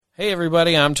Hey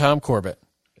everybody, I'm Tom Corbett.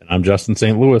 And I'm Justin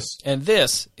St. Louis. And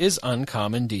this is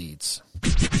Uncommon Deeds.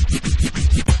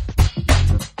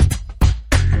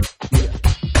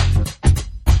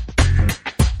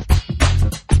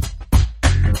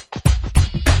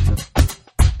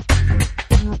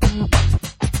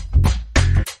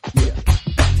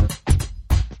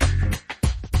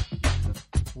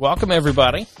 Welcome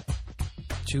everybody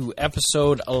to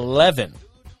episode 11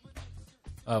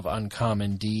 of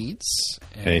Uncommon Deeds.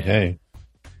 And hey.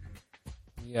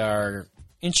 we are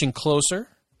inching closer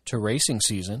to racing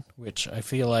season, which I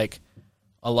feel like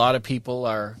a lot of people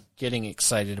are getting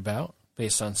excited about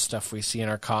based on stuff we see in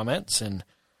our comments and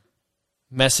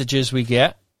messages we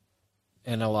get.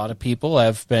 And a lot of people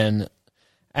have been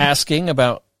asking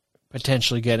about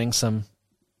potentially getting some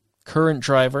current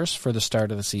drivers for the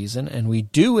start of the season, and we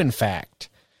do, in fact,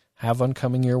 have one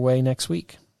coming your way next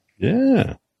week.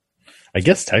 Yeah. I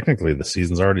guess technically the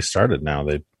season's already started now.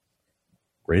 They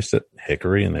raced at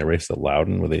Hickory and they raced at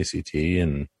Loudon with ACT,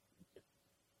 and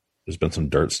there's been some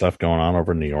dirt stuff going on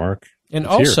over in New York. And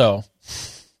also,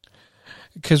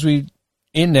 because in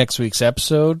next week's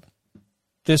episode,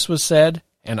 this was said,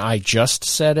 and I just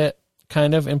said it,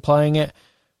 kind of implying it,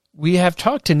 we have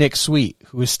talked to Nick Sweet,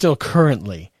 who is still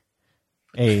currently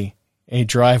a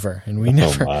driver, and we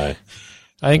never. I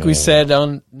think we said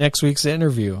on next week's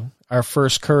interview, our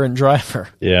first current driver.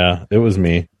 Yeah, it was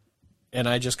me, and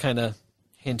I just kind of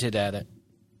hinted at it.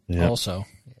 Also,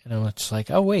 and I'm just like,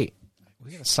 oh wait,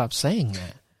 we gotta stop saying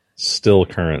that. Still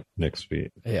current next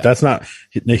week. Yeah. That's not.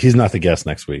 He's not the guest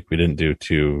next week. We didn't do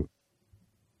 2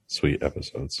 Sweet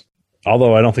episodes.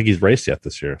 Although I don't think he's raced yet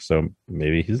this year, so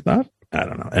maybe he's not. I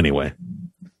don't know. Anyway,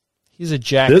 he's a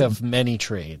jack of many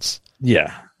trades.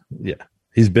 Yeah.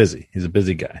 He's busy. He's a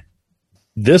busy guy.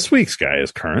 This week's guy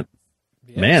is current.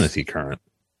 Yes. Man, is he current.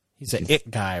 He's an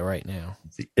it guy right now.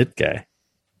 He's the it guy.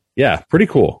 Yeah, pretty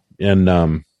cool. And,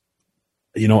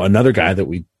 another guy that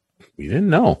we didn't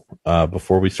know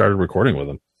before we started recording with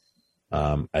him.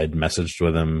 I'd messaged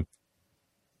with him,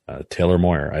 Taylor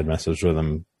Moyer. I'd messaged with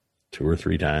him 2 or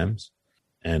 3 times.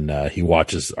 And he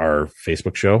watches our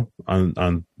Facebook show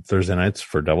on Thursday nights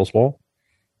for Devil's Bowl.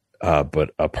 But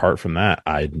apart from that,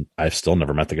 I've still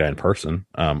never met the guy in person,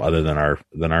 other than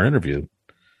our interview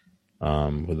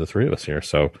with the 3 of us here.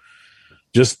 So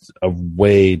just a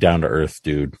way down to earth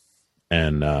dude,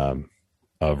 and a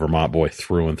Vermont boy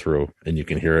through and through, and you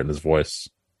can hear it in his voice.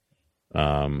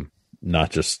 Not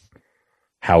just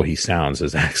how he sounds,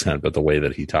 his accent, but the way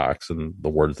that he talks and the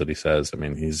words that he says. I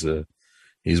mean,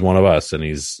 he's one of us, and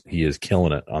he is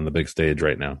killing it on the big stage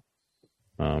right now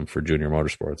for junior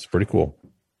motorsports. Pretty cool.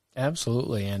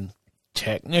 Absolutely, and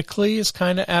technically is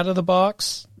kind of out of the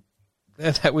box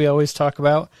that we always talk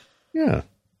about. Yeah.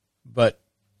 But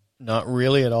not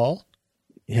really at all.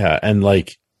 Yeah, and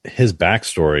like his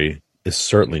backstory is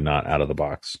certainly not out of the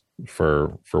box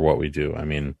for what we do. I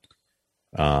mean,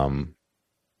 and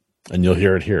you'll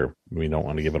hear it here. We don't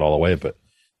want to give it all away, but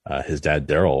his dad,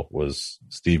 Daryl, was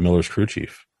Steve Miller's crew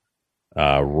chief,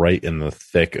 right in the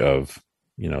thick of,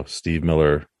 Steve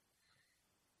Miller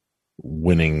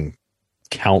winning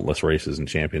countless races and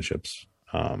championships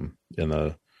in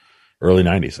the early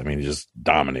 90s. I mean, he just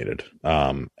dominated.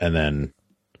 And then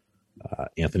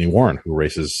Anthony Warren, who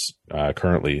races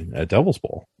currently at Devil's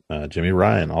Bowl, Jimmy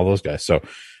Ryan, all those guys. So,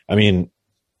 I mean,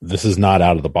 this is not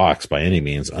out of the box by any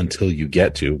means until you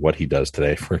get to what he does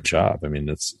today for a job. I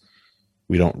mean,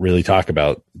 we don't really talk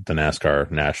about the NASCAR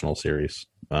National Series,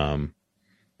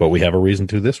 but we have a reason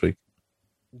to this week.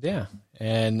 Yeah,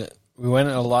 and we went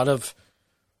in a lot of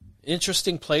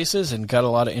interesting places and got a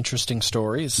lot of interesting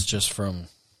stories just from,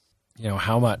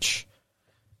 how much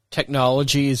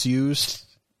technology is used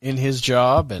in his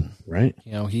job. And, right.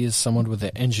 He is someone with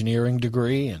an engineering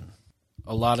degree, and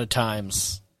a lot of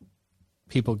times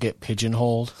people get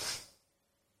pigeonholed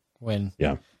when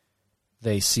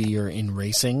they see you're in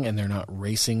racing and they're not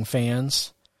racing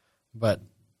fans. But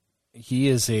he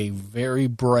is a very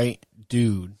bright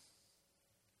dude,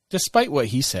 despite what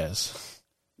he says.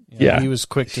 He was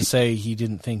quick to say he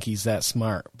didn't think he's that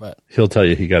smart, but he'll tell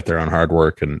you he got there on hard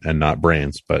work and not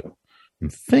brains. But I'm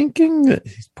thinking that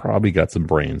he's probably got some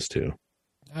brains too.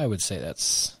 I would say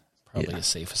that's probably a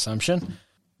safe assumption.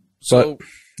 So but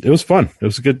it was fun. It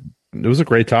was a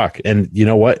great talk. And you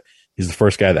know what? He's the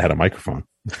first guy that had a microphone,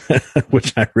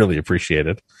 which I really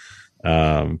appreciated.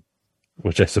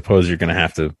 Which I suppose you're going to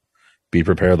have to be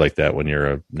prepared like that when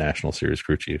you're a National Series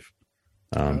crew chief.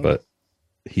 But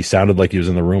he sounded like he was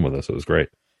in the room with us. It was great.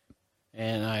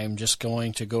 And I'm just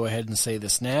going to go ahead and say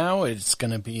this now. It's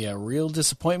going to be a real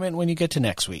disappointment when you get to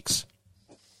next week's.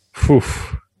 Whew.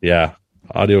 Yeah.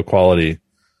 Audio quality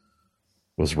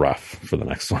was rough for the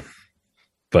next one.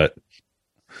 But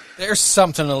there's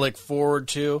something to look forward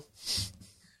to.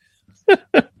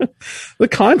 The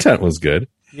content was good.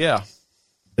 Yeah.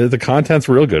 The content's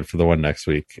real good for the one next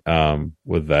week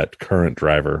with that current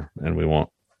driver, and we won't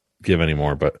give any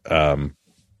more, but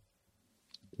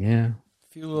yeah. A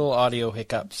few little audio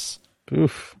hiccups.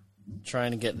 Oof.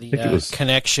 Trying to get the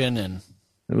connection. And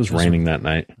it was raining that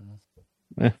night.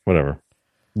 Whatever.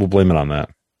 We'll blame it on that.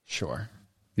 Sure.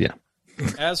 Yeah.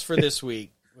 As for this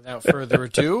week, without further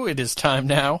ado, it is time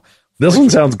now. This one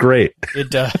sounds great. It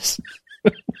does.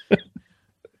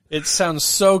 It sounds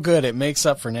so good, it makes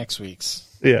up for next week's.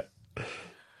 Yeah.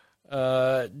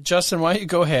 Justin, why don't you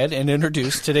go ahead and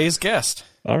introduce today's guest?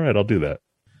 All right, I'll do that.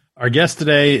 Our guest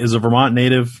today is a Vermont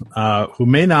native who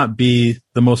may not be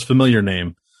the most familiar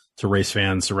name to race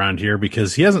fans around here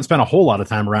because he hasn't spent a whole lot of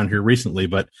time around here recently,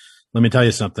 but let me tell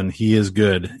you something. He is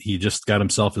good. He just got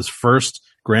himself his first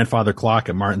grandfather clock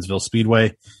at Martinsville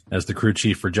Speedway as the crew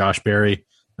chief for Josh Berry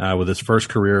with his first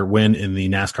career win in the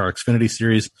NASCAR Xfinity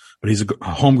Series. But he's a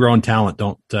homegrown talent.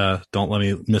 Don't let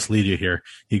me mislead you here.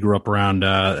 He grew up around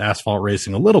asphalt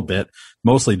racing a little bit,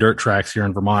 mostly dirt tracks here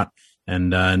in Vermont and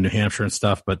New Hampshire and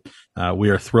stuff. But we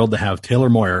are thrilled to have Taylor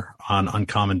Moyer on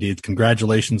Uncommon Deeds.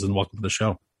 Congratulations and welcome to the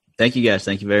show. Thank you, guys.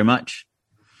 Thank you very much.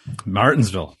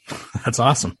 Martinsville. That's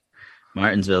awesome.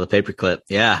 Martinsville, the paperclip.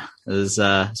 Yeah, it was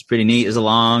pretty neat. It was a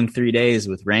long 3 days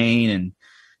with rain and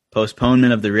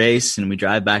postponement of the race, and we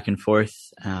drive back and forth.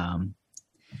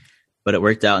 But it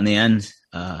worked out in the end.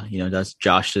 That's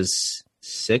Josh's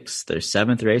 6th or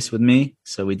 7th race with me.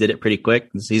 So we did it pretty quick.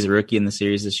 He's a rookie in the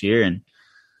series this year and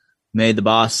made the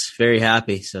boss very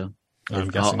happy. So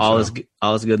all is good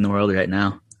in the world right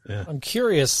now. Yeah. I'm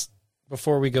curious,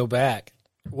 before we go back,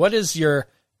 what does your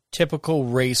typical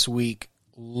race week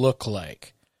look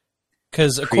like?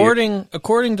 Because according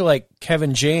to like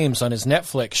Kevin James on his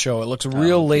Netflix show, it looks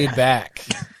real laid back.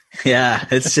 Yeah,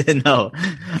 it's no.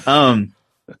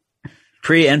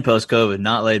 Pre and post COVID,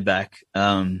 not laid back.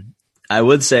 I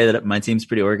would say that my team's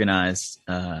pretty organized,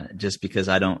 just because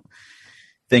I don't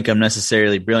think I'm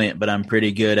necessarily brilliant, but I'm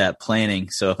pretty good at planning.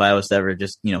 So if I was to ever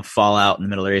just fall out in the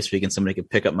middle of the race week, and somebody could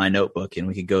pick up my notebook and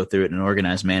we could go through it in an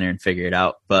organized manner and figure it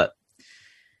out. But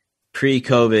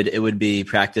pre-COVID, it would be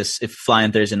practice. If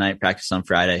flying Thursday night, practice on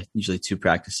Friday, usually 2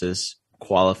 practices,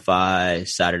 qualify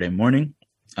Saturday morning,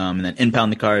 and then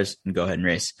impound the cars and go ahead and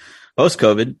race.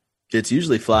 Post-COVID, it's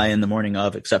usually fly in the morning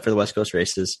of, except for the West Coast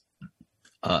races,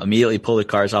 immediately pull the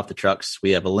cars off the trucks.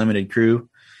 We have a limited crew.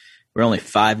 We're only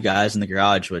 5 guys in the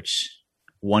garage, which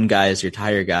one guy is your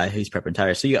tire guy. He's prepping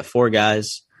tires. So you got 4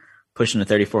 guys pushing a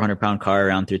 3,400-pound car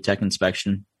around through tech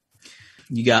inspection.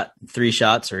 You got 3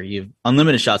 shots, or you have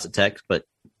unlimited shots at tech, but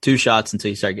 2 shots until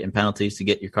you start getting penalties to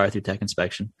get your car through tech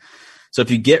inspection. So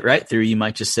if you get right through, you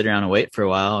might just sit around and wait for a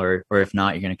while, or if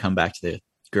not, you're going to come back to the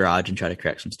garage and try to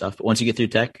correct some stuff. But once you get through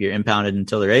tech, you're impounded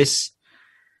until the race.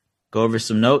 Go over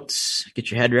some notes,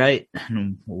 get your head right,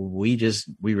 and we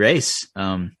race.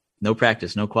 No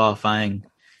practice, no qualifying,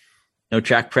 no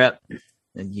track prep.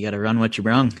 You got to run what you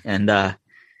brung. And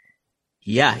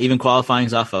even qualifying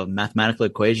is off a mathematical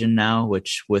equation now,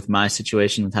 which with my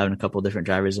situation with having a couple of different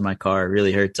drivers in my car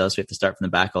really hurts us. We have to start from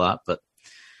the back a lot, but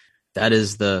that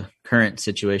is the current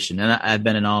situation. And I've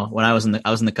been in all, when I was in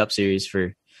the Cup Series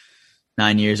for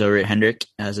 9 years over at Hendrick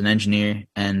as an engineer,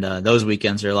 and those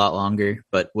weekends are a lot longer.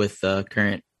 But with the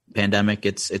current pandemic,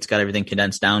 it's got everything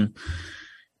condensed down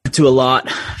to a lot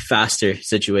faster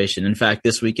situation. In fact,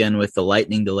 this weekend with the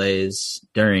lightning delays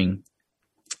during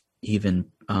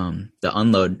even the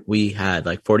unload, we had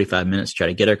like 45 minutes to try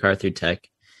to get our car through tech,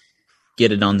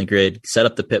 get it on the grid, set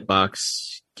up the pit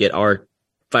box, get our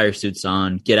fire suits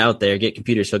on, get out there, get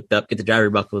computers hooked up, get the driver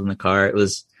buckled in the car.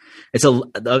 It's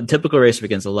a typical race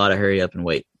weekend's a lot of hurry up and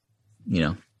wait,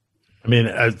 I mean,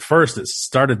 at first it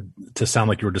started to sound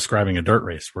like you were describing a dirt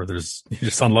race where you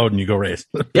just unload and you go race.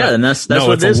 Yeah, and that's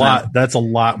what it is. That's a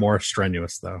lot more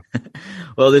strenuous though.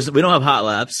 Well, we don't have hot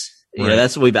laps. Right.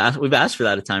 That's what we've asked for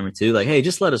that a time or two. Like, hey,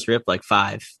 just let us rip like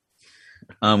 5.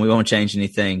 We won't change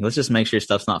anything. Let's just make sure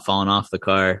stuff's not falling off the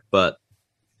car. But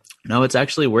no, it's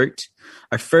actually worked.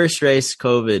 Our first race,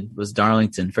 COVID, was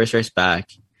Darlington, first race back.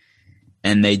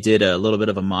 And they did a little bit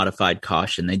of a modified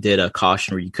caution. They did a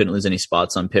caution where you couldn't lose any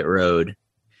spots on pit road.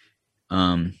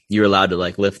 You were allowed to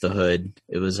like lift the hood.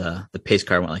 It was the pace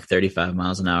car went like 35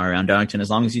 miles an hour around Darlington. As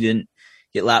long as you didn't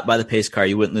get lapped by the pace car,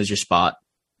 you wouldn't lose your spot.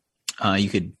 You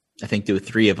could, I think, do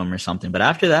 3 of them or something. But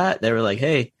after that, they were like,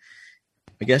 hey,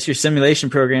 I guess your simulation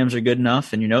programs are good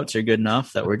enough and your notes are good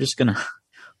enough that we're just going to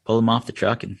pull them off the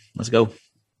truck and let's go.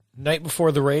 Night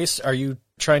before the race, are you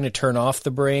trying to turn off the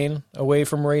brain away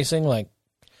from racing? Like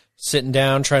sitting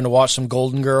down trying to watch some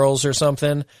Golden Girls or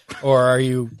something, or are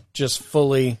you just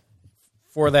fully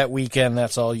for that weekend?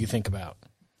 That's all you think about.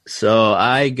 So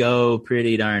I go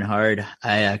pretty darn hard.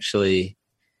 The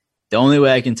only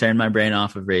way I can turn my brain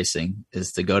off of racing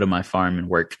is to go to my farm and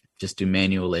work, just do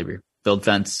manual labor, build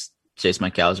fence, chase my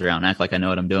cows around, act like I know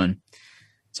what I'm doing.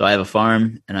 So I have a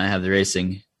farm and I have the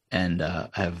racing, and I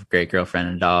have a great girlfriend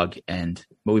and dog,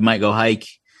 but we might go hike.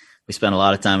 We spend a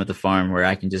lot of time at the farm where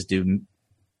I can just do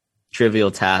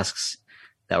trivial tasks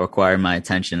that require my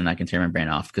attention, and I can turn my brain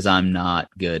off because I'm not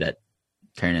good at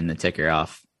turning the ticker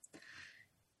off.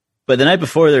 But the night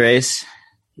before the race,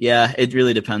 yeah, it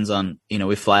really depends on,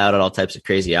 we fly out at all types of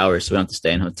crazy hours, so we don't have to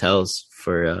stay in hotels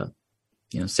for,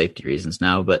 safety reasons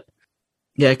now. But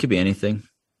yeah, it could be anything.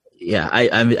 Yeah,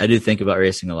 I do think about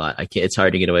racing a lot. It's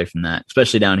hard to get away from that,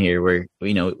 especially down here where,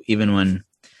 even when,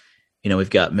 we've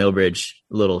got Millbridge,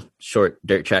 a little short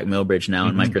dirt track Millbridge now,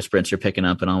 and micro sprints are picking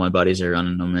up, and all my buddies are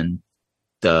running them. And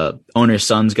the owner's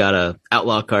son's got a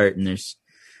outlaw cart, and there's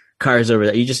cars over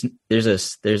there.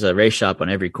 There's a race shop on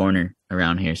every corner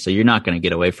around here, so you're not going to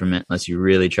get away from it unless you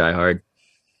really try hard.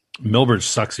 Millbridge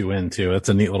sucks you in too. It's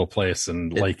a neat little place,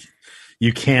 and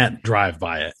you can't drive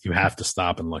by it. You have to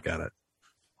stop and look at it.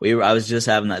 I was just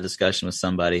having that discussion with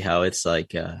somebody, how it's like,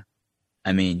 the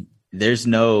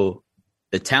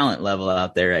talent level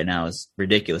out there right now is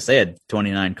ridiculous. They had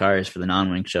 29 cars for the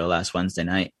non-wing show last Wednesday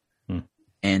night.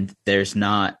 And they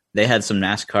had some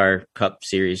NASCAR Cup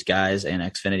Series guys and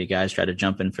Xfinity guys try to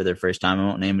jump in for their first time. I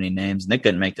won't name any names, and they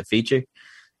couldn't make the feature.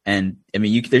 And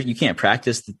you can't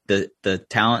practice. The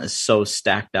talent is so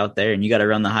stacked out there, and you got to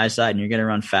run the high side, and you're going to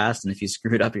run fast. And if you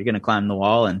screw it up, you're going to climb the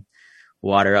wall and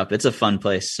water up. It's a fun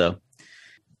place. So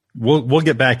we'll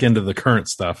get back into the current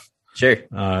stuff, sure, in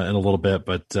a little bit.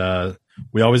 But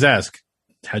we always ask,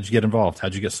 how'd you get involved?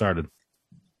 How'd you get started?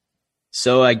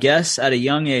 So I guess at a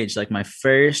young age, like my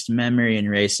first memory in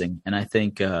racing, and I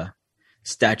think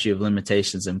statute of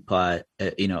limitations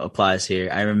applies here.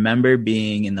 I remember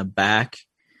being in the back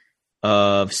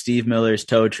of Steve Miller's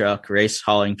tow truck, race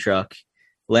hauling truck,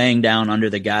 laying down under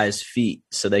the guys' feet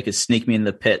so they could sneak me in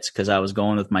the pits because I was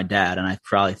going with my dad, and I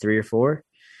probably 3 or 4.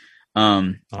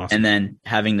 Awesome. And then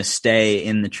having to stay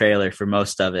in the trailer for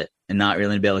most of it and not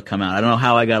really be able to come out. I don't know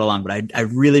how I got along, but I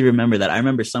really remember that. I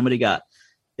remember somebody that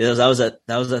was at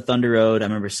Thunder Road. I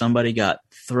remember somebody got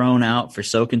thrown out for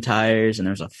soaking tires, and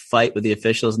there was a fight with the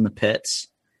officials in the pits.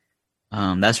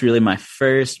 That's really my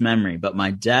first memory. But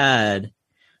my dad,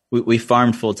 we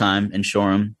farmed full time in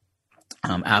Shoreham,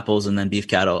 apples and then beef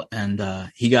cattle,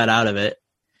 and he got out of it.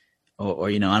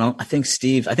 I think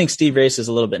Steve races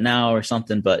a little bit now or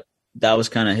something, but that was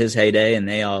kind of his heyday, and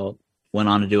they all went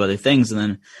on to do other things. And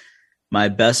then my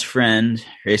best friend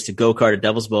raced a go-kart at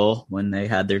Devil's Bowl when they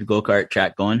had their go-kart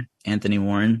track going, Anthony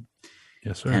Warren.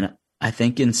 Yes, sir. And I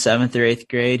think in 7th or 8th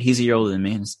grade, he's a year older than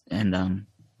me. And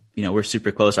we're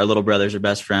super close. Our little brothers are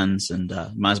best friends, and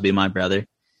might as well be my brother.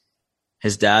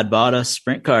 His dad bought a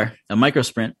sprint car, a micro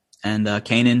sprint, and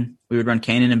we would run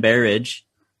Canaan and Bear Ridge,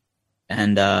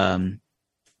 and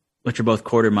which are both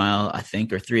quarter mile, I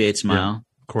think, or 3/8 mile. Yeah,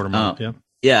 quarter mile, yeah.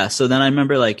 Yeah, so then I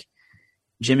remember like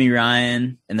Jimmy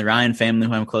Ryan and the Ryan family,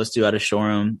 who I'm close to out of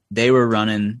Shoreham, they were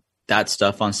running that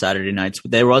stuff on Saturday nights.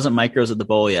 But there wasn't micros at the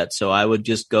bowl yet, so I would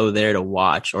just go there to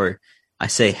watch, or I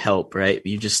say help, right?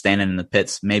 You're just standing in the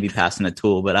pits, maybe passing a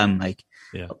tool, but I'm like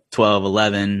 12,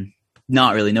 11,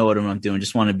 not really know what I'm doing,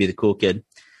 just want to be the cool kid.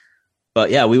 But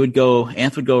yeah,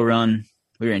 Anth would go run.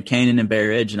 We were in Canaan and Bear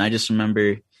Ridge, and I just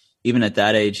remember even at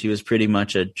that age, he was pretty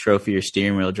much a trophy or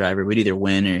steering wheel driver. We'd either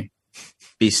win or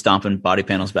be stomping body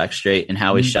panels back straight, and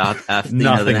how we shot after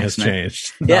Nothing has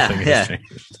changed. Nothing has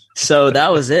changed. So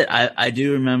that was it. I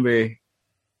do remember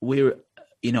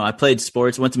I played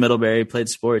sports, went to Middlebury, played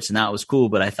sports, and that was cool.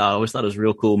 But I always thought it was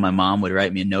real cool. My mom would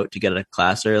write me a note to get out of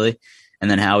class early, and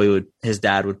then how his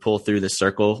dad would pull through the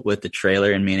circle with the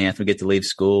trailer, and me and Anthony would get to leave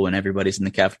school when everybody's in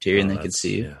the cafeteria and they could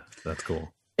see you. Yeah, that's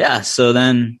cool. Yeah. So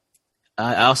then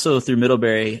I also through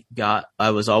Middlebury I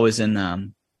was always in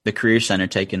the career center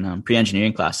taking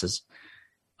pre-engineering classes.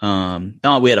 We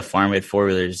had a farm. We had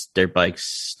 4-wheelers, dirt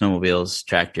bikes, snowmobiles,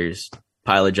 tractors,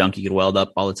 pile of junk you could weld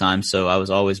up all the time. So I was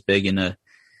always big into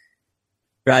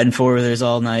riding 4-wheelers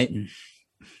all night and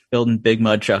building big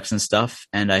mud trucks and stuff.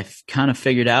 And I kind of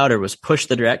figured out, or was pushed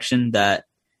the direction that,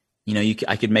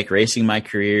 I could make racing my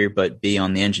career, but be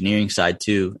on the engineering side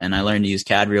too. And I learned to use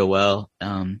CAD real well,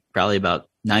 probably about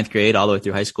 9th grade all the way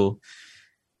through high school.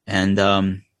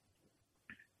 And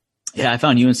Yeah, I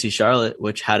found UNC Charlotte,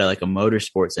 which had a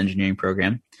motorsports engineering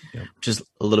program, which is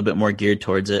a little bit more geared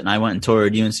towards it. And I went and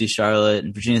toured UNC Charlotte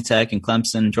and Virginia Tech and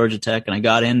Clemson and Georgia Tech, and I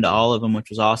got into all of them, which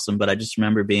was awesome. But I just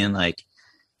remember being like,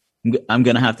 I'm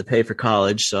going to have to pay for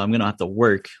college, so I'm going to have to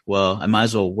work. Well, I might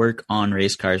as well work on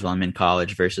race cars while I'm in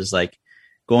college versus like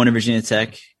going to Virginia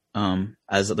Tech,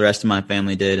 as the rest of my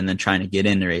family did, and then trying to get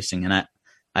into racing. And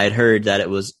I had heard that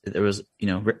there was,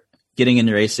 getting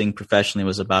into racing professionally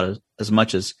was about as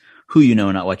much as who you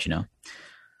know, not what you know.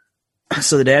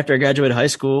 So the day after I graduated high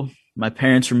school, my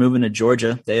parents were moving to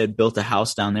Georgia. They had built a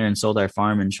house down there and sold our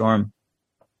farm in Shoreham.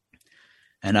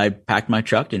 And I packed my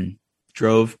truck and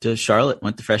drove to Charlotte,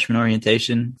 went to freshman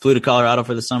orientation, flew to Colorado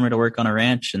for the summer to work on a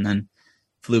ranch, and then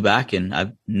flew back. And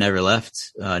I've never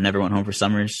left, never went home for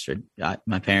summers.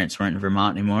 My parents weren't in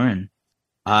Vermont anymore. And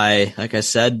like I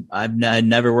said, I'd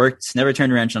never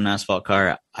turned a wrench on an asphalt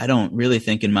car. I don't really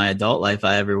think in my adult life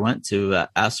I ever went to an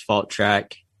asphalt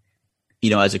track,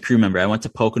 as a crew member. I went to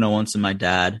Pocono once with my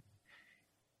dad.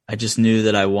 I just knew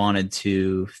that I wanted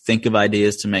to think of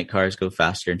ideas to make cars go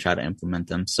faster and try to implement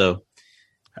them. So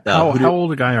how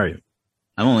old a guy are you?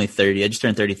 I'm only 30. I just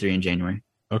turned 33 in January.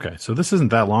 Okay. So this isn't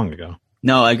that long ago.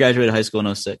 No, I graduated high school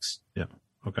in 06. Yeah.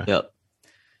 Okay. Yep.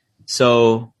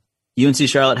 So UNC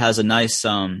Charlotte has a nice,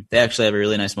 they actually have a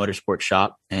really nice motorsports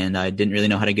shop, and I didn't really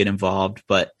know how to get involved,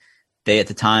 but they at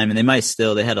the time, and they might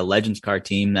still, they had a Legends car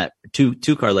team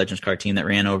two-car Legends car team that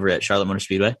ran over at Charlotte Motor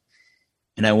Speedway.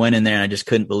 And I went in there and I just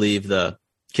couldn't believe the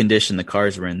condition the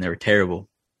cars were in. They were terrible.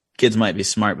 Kids might be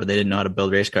smart, but they didn't know how to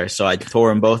build race cars. So I tore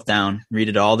them both down,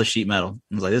 redid all the sheet metal.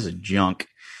 I was like, this is junk.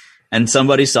 And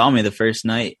somebody saw me the first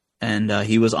night, and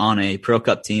he was on a Pro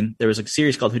Cup team. There was a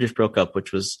series called Hooters Pro Cup,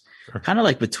 which was kind of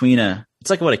like between it's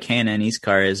like what a Can-Am East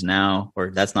car is now,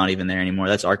 or that's not even there anymore.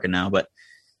 That's ARCA now, but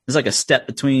it's like a step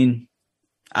between,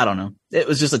 I don't know. It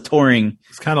was just a touring.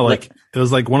 It's kind of like it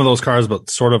was like one of those cars, but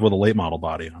sort of with a late model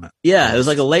body on it. Yeah, it was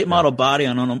like a late model body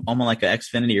on almost like an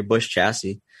Xfinity or Busch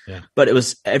chassis. Yeah. But it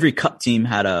was every Cup team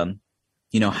had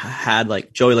had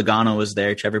like Joey Logano was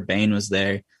there, Trevor Bayne was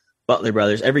there, Butler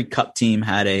Brothers. Every Cup team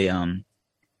had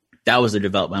that was their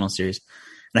developmental series.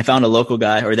 And I found a local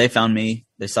guy, or they found me.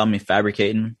 They saw me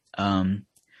fabricating. They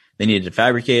needed a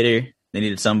fabricator. They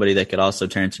needed somebody that could also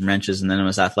turn some wrenches, and then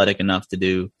was athletic enough to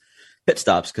do pit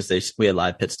stops because we had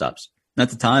live pit stops. And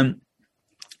at the time,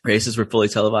 races were fully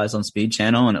televised on Speed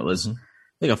Channel, and it was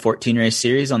like a 14-race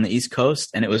series on the East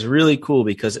Coast. And it was really cool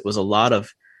because it was a lot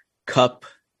of Cup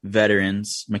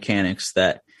veterans, mechanics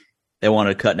that they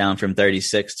wanted to cut down from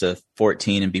 36 to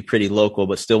 14 and be pretty local,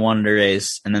 but still wanted to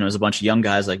race. And then there was a bunch of young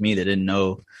guys like me that didn't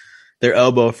know their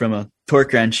elbow from a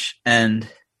torque wrench. And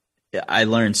I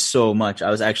learned so much. I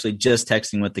was actually just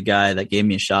texting with the guy that gave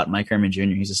me a shot, Mike Herman Jr.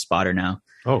 He's a spotter now.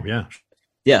 Oh, yeah.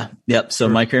 Yeah. Yep. So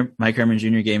sure. Mike Herman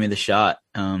Jr. gave me the shot.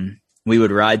 We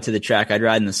would ride to the track. I'd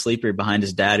ride in the sleeper behind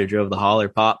his dad who drove the hauler,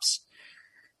 Pops.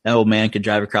 That old man could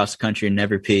drive across the country and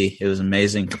never pee. It was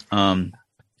amazing.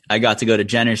 I got to go to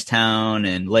Jennerstown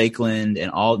and Lakeland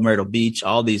and Myrtle Beach,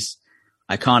 all these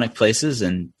iconic places.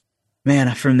 And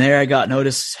man, from there I got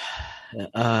noticed.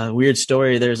 Weird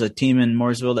story. There's a team in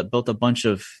Mooresville that built a bunch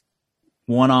of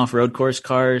one-off road course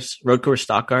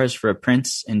stock cars for a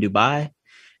prince in Dubai. And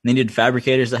they needed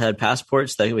fabricators that had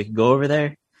passports that we could go over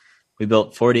there. We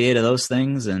built 48 of those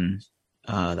things, and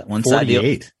that one side deal.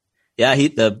 48. Yeah,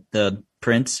 the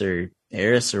prince or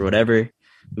heiress or whatever.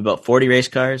 We built 40 race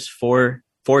cars, four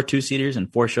 2-seaters,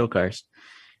 and 4 show cars.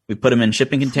 We put them in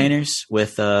shipping containers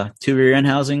with 2 rear end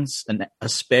housings, a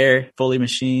spare fully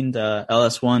machined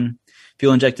LS1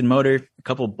 fuel injected motor, a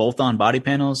couple bolt-on body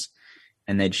panels,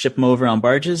 and they'd ship them over on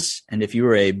barges. And if you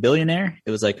were a billionaire,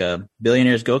 it was like a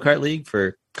billionaires go-kart league for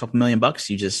a couple $1 million.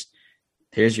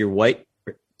 Here's your white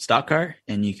stock car,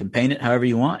 and you can paint it however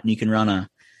you want. And you can run I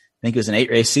think it was an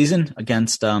 8-race season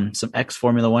against some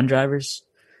ex-Formula One drivers.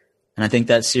 And I think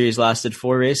that series lasted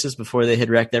 4 races before they had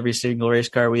wrecked every single race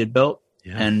car we had built.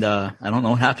 Yeah. And I don't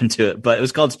know what happened to it, but it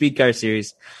was called Speed Car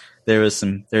Series. There was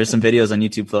some videos on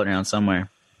YouTube floating around somewhere.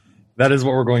 That is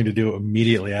what we're going to do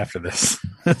immediately after this.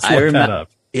 I remember that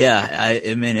up. Yeah,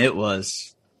 I mean it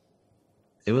was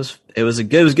a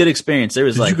good experience.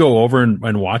 Did you go over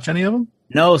and watch any of them?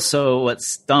 No. So what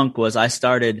stunk was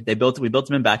we built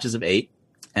them in batches of 8,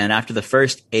 and after the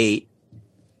first 8,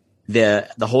 the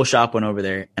whole shop went over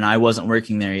there, and I wasn't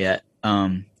working there yet.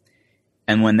 And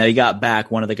when they got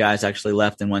back, one of the guys actually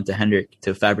left and went to Hendrick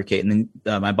to fabricate. And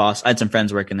then my boss, I had some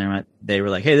friends working there. They were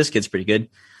like, "Hey, this kid's pretty good."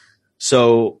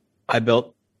 So I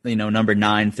built, number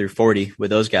 9 through 40 with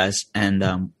those guys.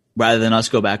 And rather than us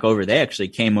go back over, they actually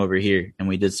came over here and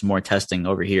we did some more testing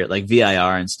over here, like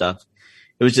VIR and stuff.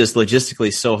 it was just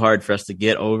logistically so hard for us to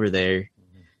get over there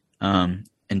and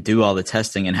do all the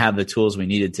testing and have the tools we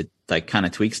needed to like kind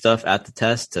of tweak stuff at the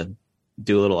test to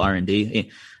do a little R&D.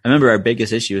 I remember our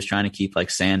biggest issue was trying to keep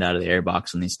like sand out of the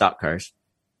airbox on these stock cars.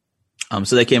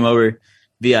 So they came over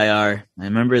VIR. I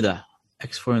remember the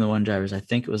X Formula One drivers. I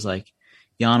think it was like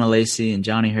Yana Lacey and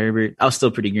Johnny Herbert. I was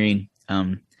still pretty green.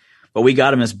 But we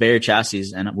got them as bare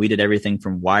chassis, and we did everything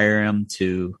from wire them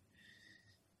to,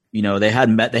 they had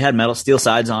metal steel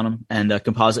sides on them and a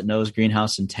composite nose,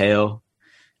 greenhouse, and tail.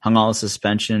 Hung all the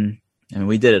suspension, and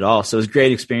we did it all. So it was a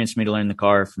great experience for me to learn the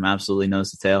car from absolutely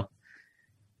nose to tail.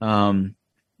 And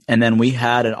then we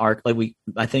had an arc,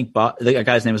 I think the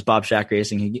guy's name was Bob Shack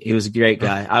Racing. He was a great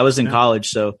guy. I was in college,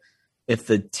 so if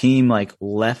the team like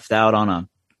left out on a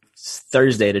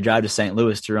Thursday to drive to St.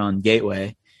 Louis to run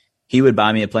Gateway, he would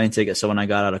buy me a plane ticket. So when I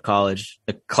got out of college,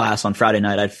 a class on Friday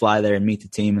night, I'd fly there and meet the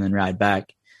team and then ride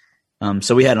back.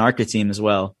 So we had an ARCA team as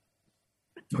well.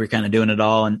 We were kind of doing it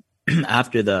all. And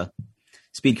after the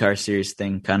Speed Car Series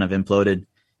thing kind of imploded,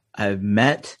 I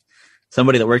met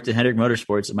somebody that worked at Hendrick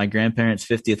Motorsports at my grandparents'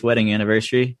 50th wedding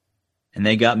anniversary, and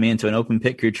they got me into an open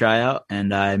pit crew tryout,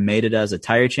 and I made it as a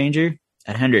tire changer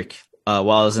at Hendrick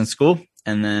while I was in school.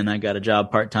 And then I got a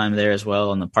job part-time there as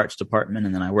well in the parts department,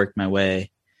 and then I worked my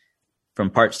way from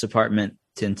parts department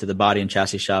into the body and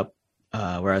chassis shop,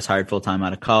 where I was hired full-time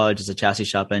out of college as a chassis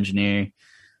shop engineer.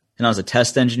 And I was a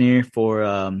test engineer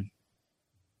for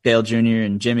Dale Jr.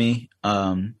 and Jimmy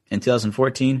in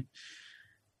 2014.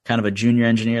 Kind of a junior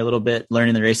engineer a little bit,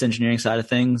 learning the race engineering side of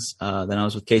things. Then I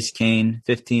was with Casey Kane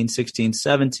 15, 16,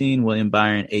 17, William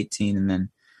Byron 18, and then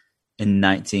in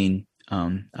 19,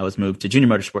 I was moved to Junior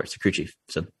Motorsports to crew chief.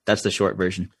 So that's the short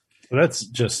version. So that's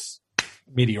just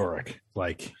meteoric.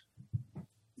 Like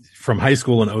from high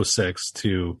school in 06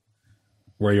 to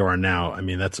where you are now, I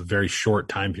mean, that's a very short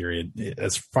time period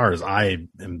as far as I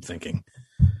am thinking.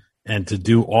 And to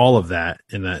do all of that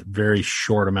in that very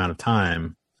short amount of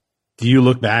time, do you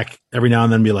look back every now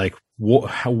and then and be like,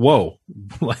 whoa,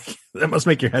 like that must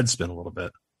make your head spin a little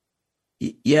bit?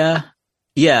 Yeah.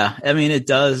 Yeah. I mean, it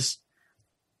does.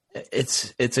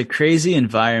 It's a crazy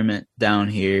environment down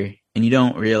here and you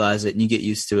don't realize it and you get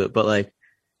used to it. But like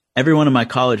every one of my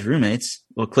college roommates,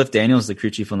 well, Cliff Daniels, the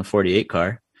crew chief on the 48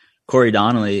 car. Corey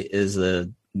Donnelly is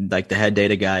the head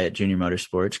data guy at Junior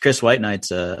Motorsports. Chris White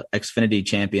Knight's a Xfinity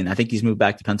champion. I think he's moved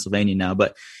back to Pennsylvania now,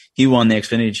 but he won the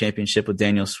Xfinity championship with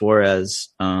Daniel Suarez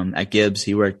at Gibbs.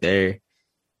 He worked there.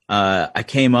 I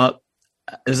came up.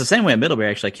 It was the same way at Middlebury,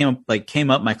 actually.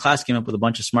 My class came up with a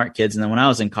bunch of smart kids. And then when I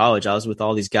was in college, I was with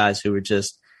all these guys who were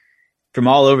just from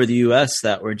all over the U.S.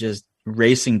 that were just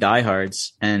racing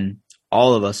diehards. And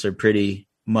all of us are pretty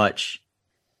much,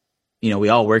 we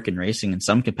all work in racing in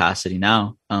some capacity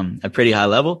now at pretty high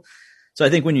level. So I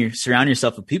think when you surround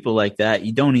yourself with people like that,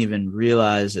 you don't even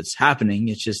realize it's happening.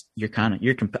 It's just,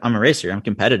 I'm a racer. I'm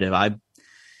competitive.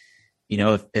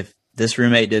 If this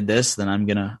roommate did this, then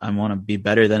I want to be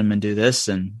better than him and do this.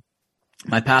 And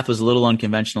my path was a little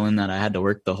unconventional in that I had to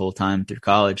work the whole time through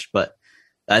college, but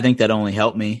I think that only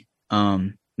helped me.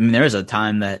 There was a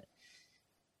time that,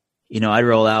 I'd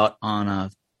roll out on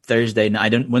a Thursday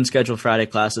night. I wouldn't schedule Friday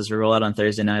classes. We roll out on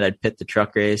Thursday night. I'd pit the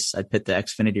truck race. I'd pit the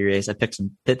Xfinity race. I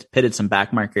pitted some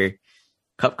backmarker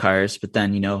cup cars, but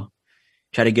then,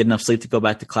 try to get enough sleep to go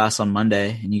back to class on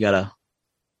Monday. And you got a,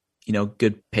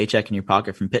 good paycheck in your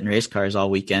pocket from pitting race cars all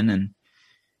weekend. And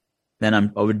then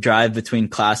I would drive between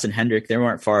class and Hendrick. They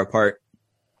weren't far apart.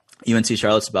 UNC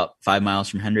Charlotte's about 5 miles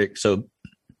from Hendrick. So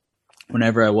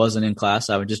whenever I wasn't in class,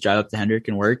 I would just drive up to Hendrick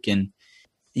and work. And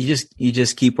you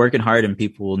just keep working hard and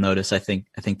people will notice. I think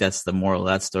that's the moral of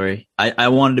that story. I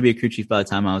wanted to be a crew chief by the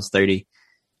time I was 30,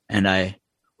 and I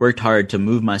worked hard to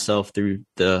move myself through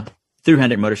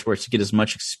Hendrick Motorsports to get as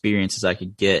much experience as I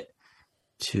could get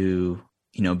to,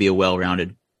 be a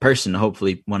well-rounded person.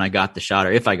 Hopefully when I got the shot,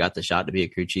 or if I got the shot to be a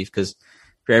crew chief, because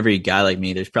for every guy like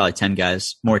me, there's probably 10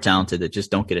 guys more talented that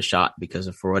just don't get a shot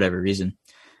for whatever reason.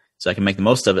 So I can make the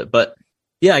most of it. But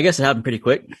yeah, I guess it happened pretty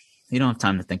quick. You don't have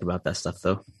time to think about that stuff,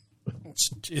 though.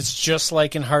 It's just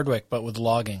like in Hardwick, but with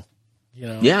logging.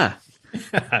 Yeah. Yeah,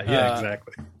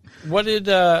 exactly. What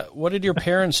did your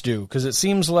parents do? Because it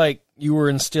seems like you were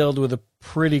instilled with a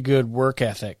pretty good work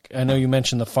ethic. I know you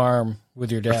mentioned the farm with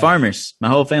your dad. We're farmers. My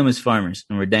whole family's farmers,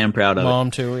 and we're damn proud of it.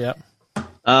 Mom too, yeah.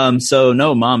 So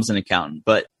no, mom's an accountant,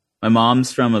 but my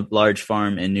mom's from a large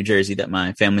farm in New Jersey that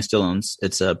my family still owns.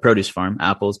 It's a produce farm,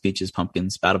 apples, peaches,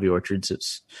 pumpkins, Battleview Orchards.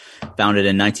 It's founded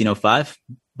in 1905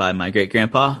 by my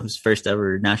great-grandpa, who's first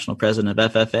ever national president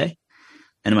of FFA.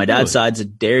 And my dad's side's a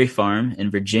dairy farm in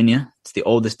Virginia. It's the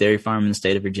oldest dairy farm in the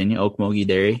state of Virginia, Okmulgee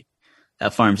Dairy.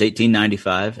 That farm's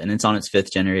 1895, and it's on its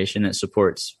 5th generation. It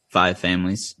supports 5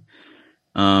 families.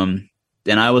 And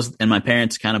my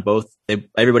parents kind of both,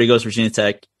 everybody goes Virginia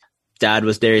Tech. Dad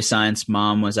was dairy science,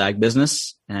 mom was ag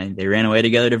business, and they ran away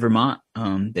together to Vermont.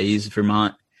 They used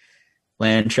Vermont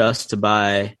Land Trust to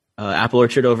buy apple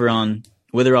orchard over on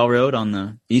Witherall Road on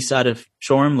the east side of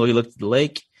Shoreham. We looked at the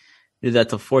lake. Did that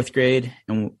till 4th grade,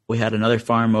 and we had another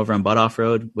farm over on Butoff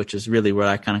Road, which is really where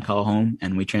I kind of call home,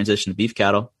 and we transitioned to beef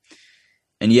cattle.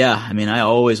 And yeah, I mean, I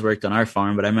always worked on our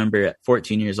farm, but I remember at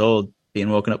 14 years old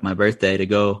being woken up my birthday to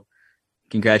go,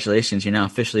 congratulations, you're now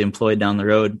officially employed down the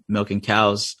road milking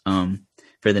cows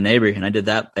for the neighbor. And I did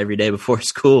that every day before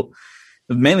school,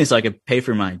 mainly so I could pay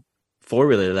for my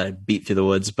 4-wheeler that I beat through the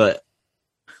woods, but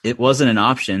it wasn't an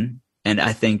option. And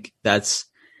I think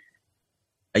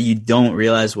you don't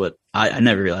realize I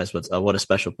never realized what a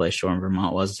special place Shoreham,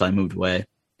 Vermont was until I moved away.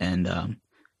 And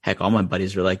heck, all my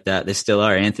buddies were like that. They still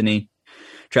are. Anthony,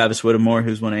 Travis Whittemore,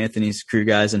 who's one of Anthony's crew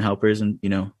guys and helpers, and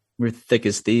we're thick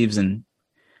as thieves. And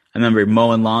I remember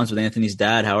mowing lawns with Anthony's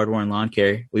dad, Howard Warren Lawn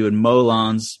Care. We would mow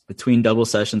lawns between double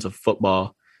sessions of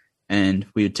football, and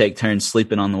we would take turns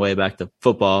sleeping on the way back to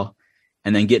football,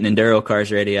 and then getting enduro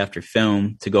cars ready after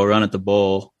film to go run at the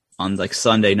bowl on like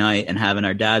Sunday night, and having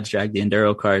our dads drag the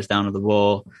enduro cars down to the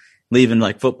bowl, leaving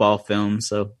like football film.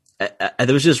 So I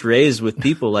was just raised with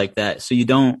people like that. So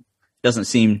doesn't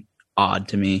seem odd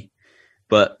to me.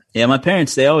 But yeah, my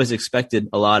parents, they always expected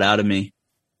a lot out of me.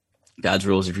 God's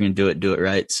rules, if you're going to do it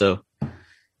right. So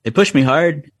they pushed me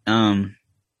hard.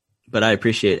 But I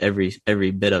appreciate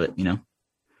every bit of it,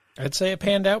 I'd say it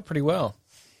panned out pretty well.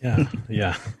 Yeah.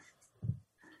 Yeah.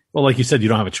 Well, like you said, you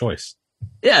don't have a choice.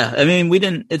 Yeah. I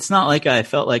mean, it's not like I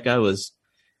felt like it was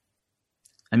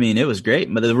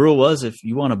great, but the rule was if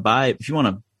you want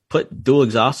to put dual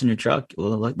exhaust in your truck,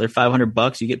 well, they're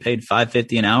 $500, you get paid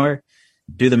 $550 an hour,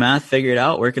 do the math, figure it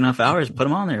out, work enough hours, put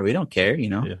them on there. We don't care,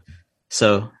 Yeah.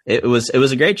 So it was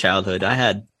a great childhood. I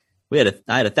had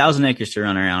 1,000 acres to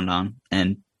run around on,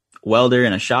 and welder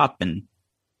in a shop, and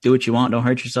do what you want. Don't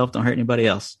hurt yourself. Don't hurt anybody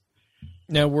else.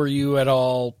 Now, were you at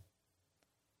all,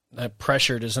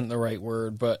 pressured isn't the right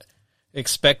word, but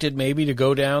expected maybe to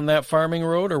go down that farming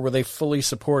road, or were they fully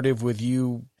supportive with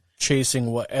you chasing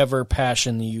whatever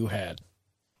passion you had?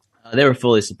 They were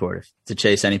fully supportive to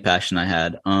chase any passion I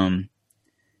had.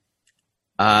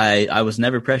 I was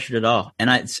never pressured at all. And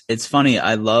it's funny.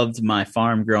 I loved my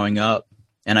farm growing up,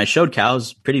 and I showed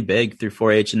cows pretty big through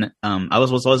 4-H. And I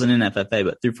wasn't in FFA,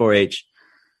 but through 4-H,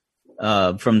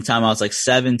 from the time I was like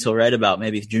 7 till right about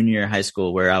maybe junior year of high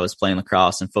school, where I was playing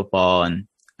lacrosse and football, and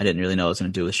I didn't really know what I was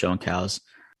going to do with showing cows.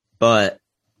 But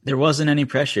there wasn't any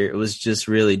pressure. It was just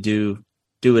really do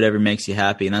whatever makes you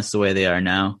happy. And that's the way they are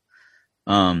now.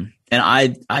 And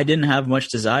I didn't have much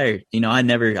desire. I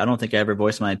don't think I ever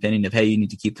voiced my opinion of, hey, you need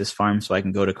to keep this farm so I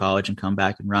can go to college and come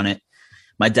back and run it.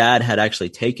 My dad had actually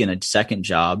taken a second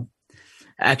job.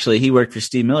 Actually, he worked for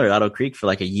Steve Miller at Otto Creek for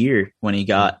like a year when he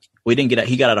got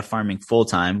out of farming full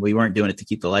time. We weren't doing it to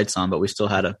keep the lights on, but we still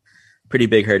had a pretty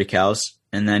big herd of cows.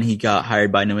 And then he got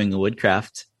hired by New England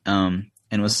Woodcraft, and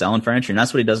was selling furniture. And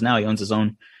that's what he does now. He owns his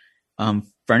own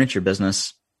furniture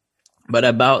business. But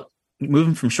about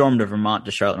moving from Shoreham to Vermont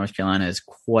to Charlotte, North Carolina is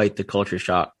quite the culture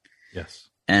shock. Yes.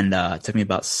 And it took me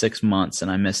about 6 months,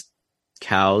 and I missed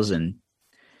cows and,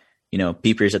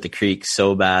 peepers at the creek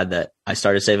so bad that I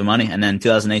started saving money. And then in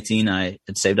 2018, I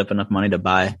had saved up enough money to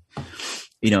buy,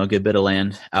 a good bit of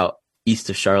land out east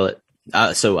of Charlotte.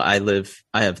 So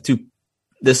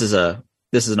this is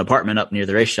an apartment up near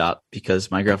the race shop because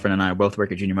my girlfriend and I both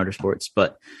work at Junior Motorsports,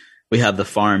 but we have the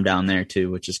farm down there too,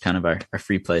 which is kind of our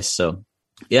free place. So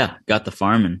yeah, got the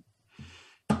farm, and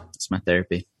it's my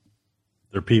therapy.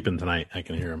 They're peeping tonight. I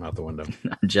can hear them out the window.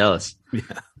 I'm jealous.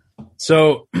 Yeah.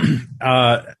 So,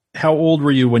 how old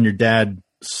were you when your dad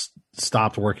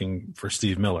stopped working for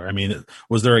Steve Miller? I mean,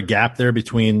 was there a gap there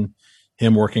between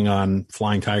him working on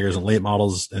Flying Tigers and late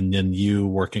models, and then you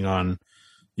working on,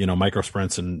 micro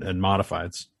sprints and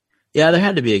modifieds? Yeah, there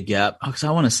had to be a gap, because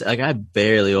I want to say, I'm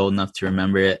barely old enough to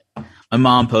remember it. My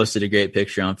mom posted a great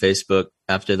picture on Facebook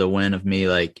after the win of me.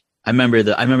 Like, I remember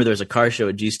there was a car show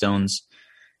at G-Stones,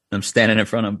 and I'm standing in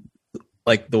front of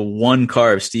like the one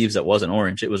car of Steve's that wasn't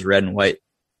orange. It was red and white.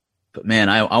 But man,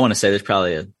 I want to say there's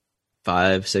probably a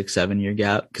 5, 6, 7 year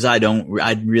gap, because I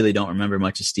really don't remember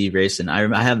much of Steve racing.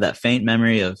 I have that faint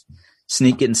memory of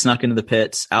getting snuck into the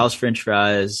pits, Al's French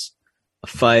fries, a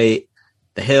fight,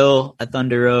 the hill at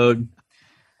Thunder Road.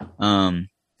 And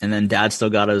then Dad still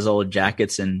got his old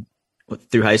jackets, and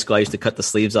through high school, I used to cut the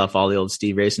sleeves off all the old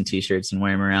Steve Racing t-shirts and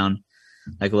wear them around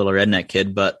like a little redneck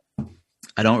kid. But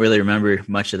I don't really remember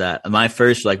much of that. My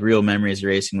first like real memories of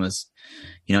racing was,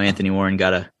 Anthony Warren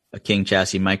got a King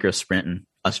chassis micro sprint and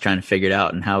us trying to figure it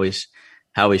out and how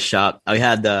we shot. We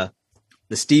had the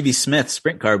Stevie Smith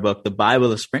sprint car book, the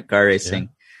Bible of sprint car racing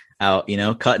out,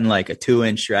 cutting like a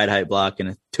 2-inch ride height block and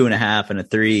a 2.5 and a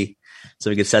 3. So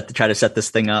we could try to set this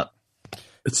thing up.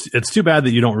 It's too bad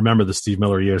that you don't remember the Steve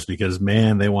Miller years because,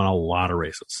 man, they won a lot of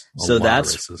races.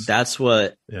 That's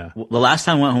what. Yeah. The last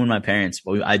time I went home with my parents,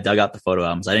 I dug out the photo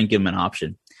albums. I didn't give them an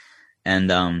option,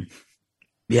 and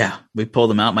we pulled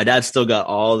them out. My dad still got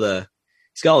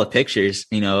he's got all the pictures.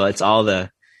 It's all the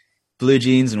blue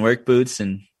jeans and work boots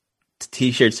and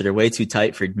t-shirts that are way too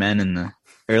tight for men in the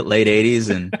late '80s,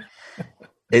 and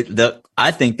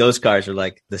I think those cars are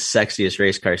like the sexiest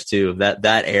race cars too.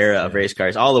 That era of race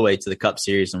cars, all the way to the Cup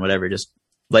Series and whatever, just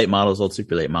late models, old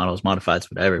super late models,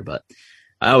 modifieds, whatever. But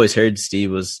I always heard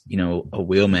Steve was, a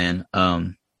wheelman. I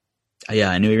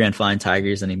knew he ran Flying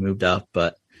Tigers and he moved up,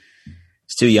 but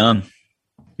he's too young.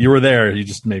 You were there. You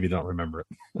just maybe don't remember it.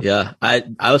 Yeah. I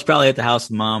was probably at the house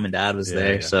with Mom and Dad was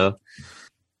there. Yeah.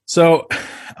 So,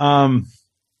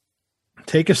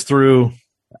 take us through.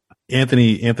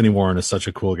 Anthony Warren is such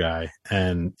a cool guy,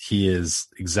 and he is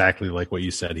exactly like what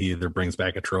you said. He either brings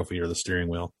back a trophy or the steering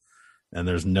wheel, and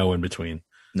there's no in between.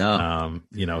 No.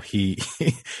 He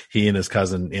and his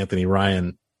cousin Anthony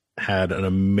Ryan had an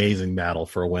amazing battle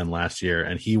for a win last year,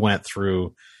 and he went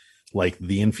through like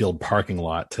the infield parking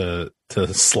lot to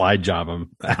slide job him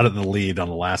out of the lead on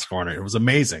the last corner. It was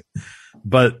amazing.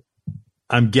 But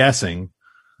I'm guessing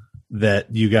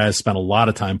that you guys spent a lot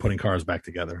of time putting cars back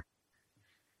together.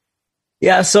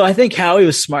 Yeah, so I think Howie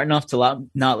was smart enough to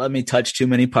not let me touch too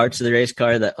many parts of the race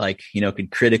car that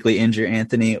could critically injure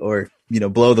Anthony or,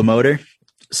 blow the motor.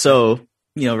 So,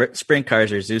 sprint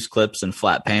cars are Zeus clips and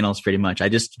flat panels pretty much. I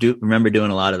just remember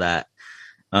doing a lot of that.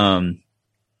 I'll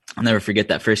never forget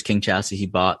that first King chassis he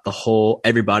bought.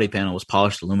 Every body panel was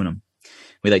polished aluminum.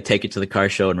 We take it to the car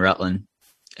show in Rutland.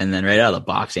 And then right out of the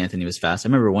box, Anthony was fast. I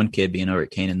remember one kid being over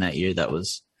at Canaan that year that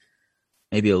was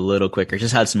maybe a little quicker,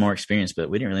 just had some more experience, but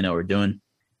we didn't really know what we were doing.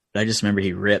 But I just remember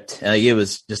he ripped. It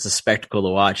was just a spectacle to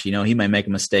watch. He might make a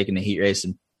mistake in the heat race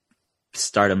and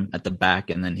start him at the back,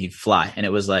 and then he'd fly. And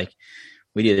it was like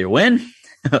we'd either win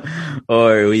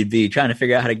or we'd be trying to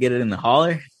figure out how to get it in the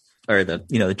hauler or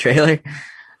the trailer.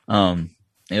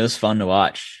 It was fun to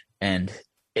watch, and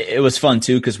it was fun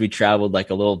too because we traveled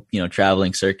like a little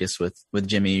traveling circus with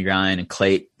Jimmy Ryan and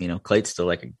Clayt. Clayt's still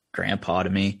like a grandpa to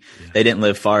me. Yeah. They didn't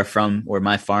live far from where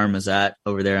my farm was at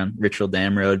over there on Richfield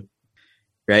Dam Road,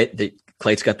 right?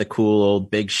 Clayt's got the cool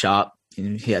old big shop.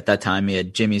 At that time he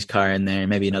had Jimmy's car in there,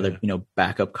 maybe another,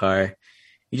 backup car.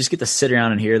 You just get to sit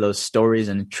around and hear those stories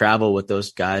and travel with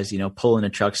those guys, pulling the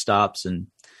truck stops. And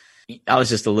I was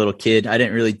just a little kid. I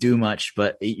didn't really do much,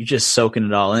 but you're just soaking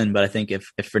it all in. But I think if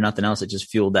for nothing else, it just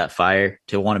fueled that fire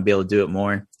to want to be able to do it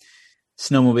more.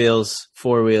 Snowmobiles,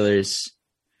 four-wheelers,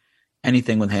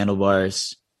 anything with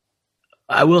handlebars.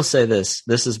 I will say this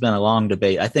has been a long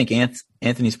debate. I think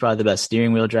Anthony's probably the best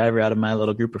steering wheel driver out of my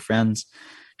little group of friends.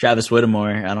 Travis Whittemore,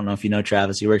 I don't know if you know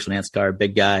Travis. He works with Ant's car,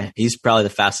 big guy. He's probably the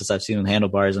fastest I've seen with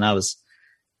handlebars, and I was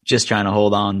just trying to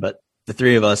hold on. But the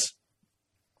three of us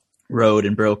rode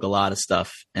and broke a lot of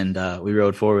stuff, and we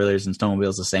rode four-wheelers and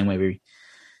snowmobiles the same way.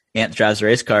 Ant drives a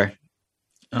race car.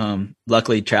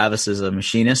 Luckily, Travis is a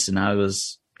machinist, and I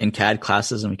was in CAD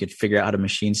classes, and we could figure out how to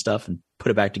machine stuff and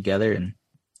put it back together, and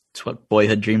it's what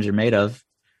boyhood dreams are made of.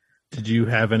 Did you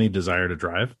have any desire to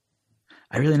drive?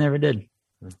 I really never did.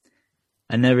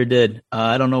 I never did.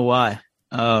 I don't know why.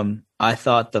 I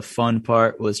thought the fun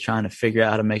part was trying to figure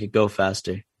out how to make it go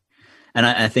faster. And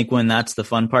I think when that's the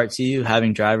fun part to you,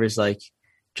 having drivers like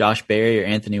Josh Berry or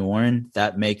Anthony Warren,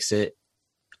 that makes it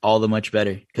all the much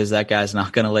better because that guy's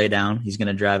not going to lay down. He's going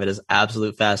to drive it as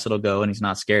absolute fast it'll go, and he's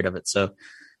not scared of it. So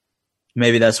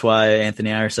maybe that's why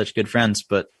Anthony and I are such good friends.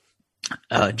 But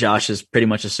Josh is pretty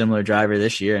much a similar driver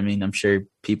this year. I mean, I'm sure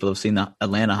people have seen the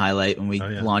Atlanta highlight when we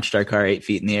launched our car 8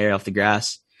 feet in the air off the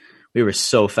grass. We were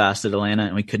so fast at Atlanta,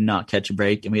 and we could not catch a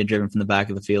break. And we had driven from the back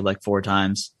of the field like 4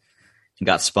 times and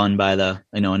got spun by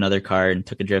another car and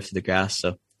took a drift through the grass.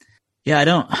 So yeah,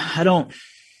 I don't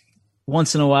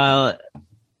once in a while,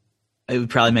 it would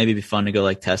probably maybe be fun to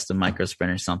go test a micro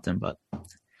sprint or something, but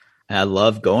I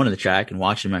love going to the track and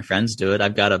watching my friends do it. I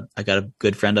got a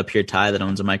good friend up here, Ty, that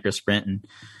owns a micro sprint, and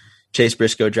Chase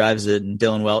Briscoe drives it, and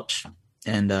Dylan Welch.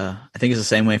 And I think it's the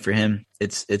same way for him.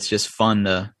 It's just fun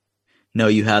to know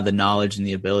you have the knowledge and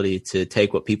the ability to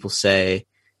take what people say,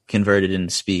 convert it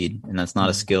into speed. And that's not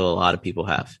a skill a lot of people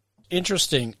have.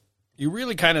 Interesting. You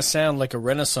really kind of sound like a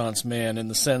Renaissance man in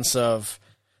the sense of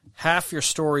half your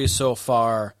story so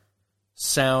far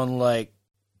sound like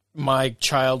my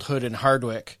childhood in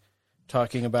Hardwick,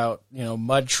 talking about,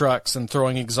 mud trucks and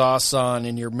throwing exhausts on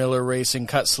in your Miller Racing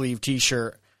cut sleeve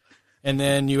t-shirt. And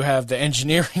then you have the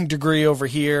engineering degree over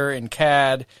here in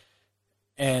CAD.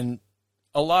 And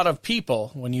a lot of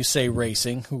people, when you say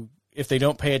racing, who, if they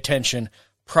don't pay attention,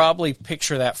 probably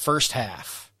picture that first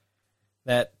half,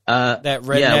 that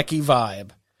rednecky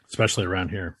vibe. Especially around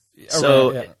here.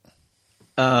 So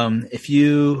if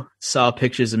you saw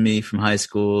pictures of me from high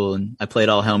school, and I played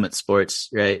all helmet sports,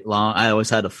 right? I always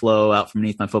had a flow out from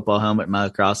beneath my football helmet, my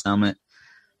lacrosse helmet,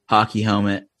 hockey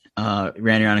helmet,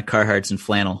 ran around in Carhartts and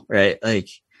flannel, right? Like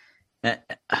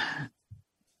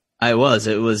I was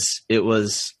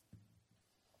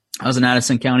an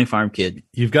Addison County farm kid.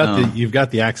 You've got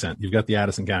the accent. You've got the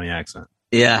Addison County accent.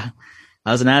 Yeah.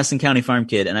 I was an Addison County farm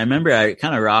kid, and I remember I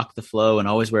kind of rocked the flow and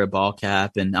always wear a ball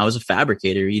cap, and I was a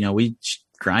fabricator. We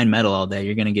grind metal all day.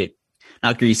 You're going to get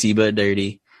not greasy, but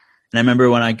dirty. And I remember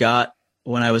when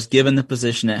I was given the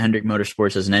position at Hendrick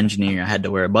Motorsports as an engineer, I had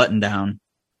to wear a button down,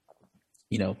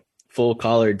 full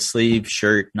collared sleeve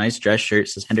shirt, nice dress shirt,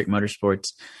 says Hendrick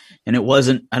Motorsports. And it was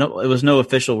no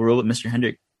official rule, but Mr.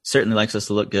 Hendrick certainly likes us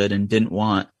to look good and didn't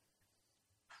want,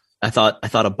 I thought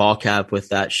a ball cap with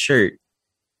that shirt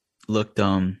looked,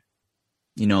 a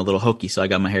little hokey. So I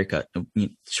got my hair cut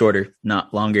shorter,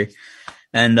 not longer.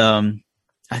 And,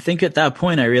 I think at that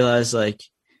point I realized, like,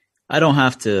 I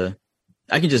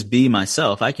can just be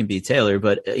myself. I can be Taylor,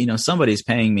 but somebody's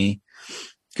paying me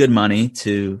good money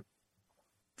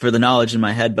for the knowledge in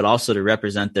my head, but also to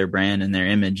represent their brand and their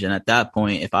image. And at that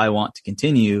point, if I want to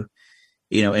continue,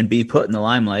 and be put in the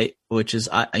limelight, which is,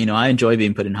 I enjoy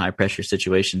being put in high pressure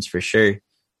situations for sure.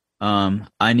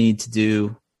 I need to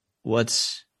do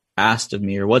what's asked of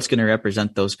me, or what's going to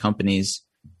represent those companies,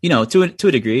 to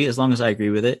a degree, as long as I agree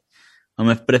with it.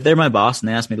 But if they're my boss and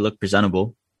they ask me to look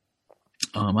presentable,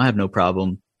 I have no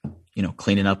problem,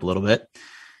 cleaning up a little bit.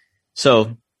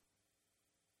 So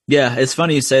yeah, it's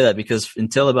funny you say that, because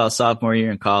until about sophomore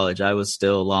year in college, I was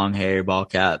still long hair, ball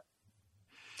cap,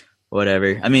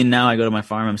 whatever. I mean, now I go to my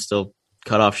farm, I'm still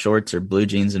cut off shorts or blue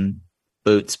jeans and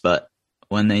boots. But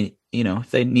when they,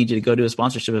 if they need you to go to a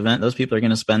sponsorship event, those people are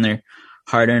going to spend their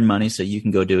hard-earned money so you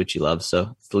can go do what you love.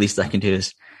 So the least I can do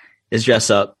is dress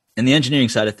up. And the engineering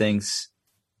side of things,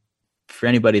 for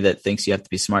anybody that thinks you have to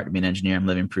be smart to be an engineer, I'm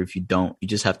living proof you don't. You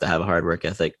just have to have a hard work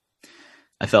ethic.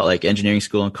 I felt like engineering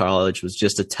school and college was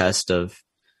just a test of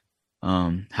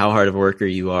how hard of a worker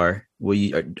you are.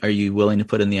 Are you willing to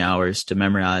put in the hours to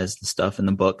memorize the stuff in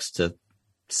the books, to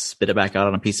spit it back out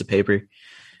on a piece of paper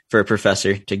for a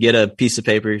professor, to get a piece of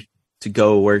paper to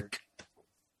go work,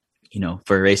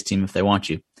 for a race team if they want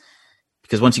you?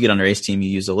 Because once you get on a race team, you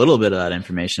use a little bit of that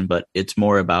information, but it's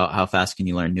more about how fast can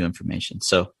you learn new information.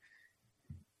 So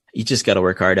you just got to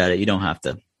work hard at it. You don't have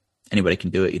to, anybody can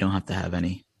do it. You don't have to have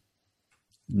any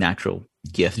natural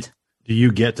gift. Do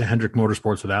you get to Hendrick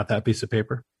Motorsports without that piece of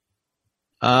paper?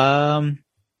 The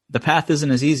path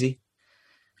isn't as easy.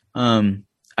 I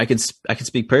can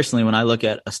speak personally. When I look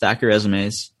at a stack of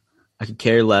resumes, I could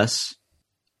care less.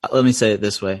 Let me say it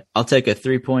this way. I'll take a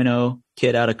 3.0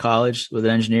 kid out of college with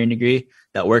an engineering degree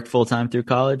that worked full-time through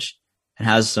college and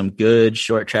has some good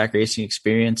short track racing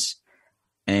experience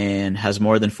and has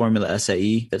more than Formula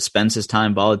SAE, that spends his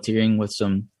time volunteering with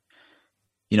some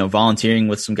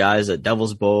guys at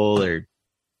Devil's Bowl or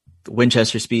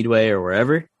Winchester Speedway or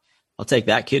wherever. I'll take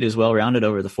that kid who's well-rounded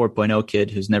over the 4.0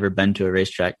 kid who's never been to a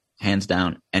racetrack, hands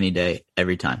down, any day,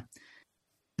 every time.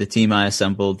 The team I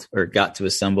assembled or got to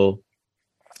assemble,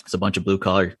 it's a bunch of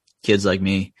blue-collar kids like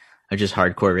me, are just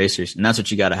hardcore racers. And that's what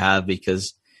you got to have,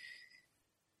 because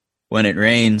when it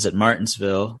rains at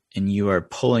Martinsville and you are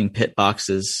pulling pit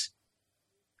boxes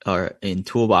or in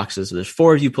toolboxes, there's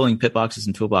 4 of you pulling pit boxes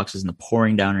and toolboxes in the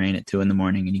pouring down rain at 2 a.m.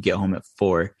 and you get home at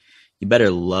 4, you better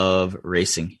love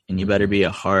racing and you better be a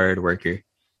hard worker.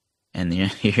 And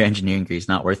your engineering degree is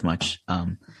not worth much.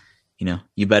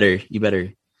 You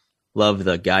better love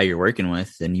the guy you're working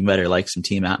with, and you better like some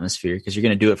team atmosphere, because you're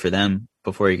going to do it for them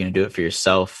before you're going to do it for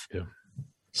yourself. Yeah.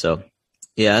 So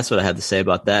yeah, that's what I had to say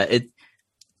about that.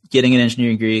 Getting an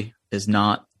engineering degree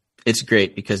it's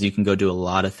great because you can go do a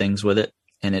lot of things with it,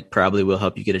 and it probably will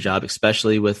help you get a job,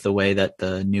 especially with the way that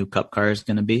the new Cup car is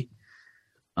going to be.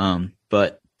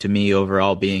 But to me,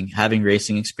 overall, having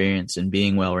racing experience and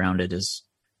being well-rounded is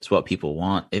what people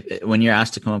want. When you're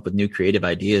asked to come up with new creative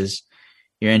ideas,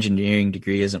 your engineering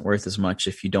degree isn't worth as much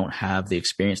if you don't have the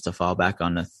experience to fall back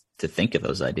on to think of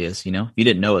those ideas. You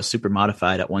didn't know a super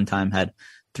modified at one time had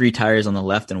 3 tires on the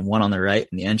left and 1 on the right,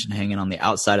 and the engine hanging on the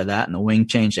outside of that, and the wing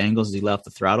changed angles as he left the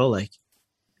throttle. Like,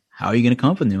 how are you going to come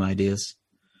up with new ideas?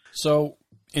 So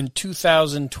in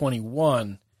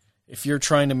 2021, if you're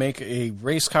trying to make a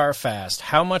race car fast,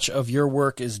 how much of your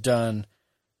work is done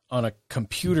on a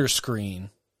computer screen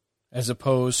as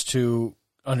opposed to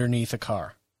underneath a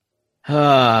car?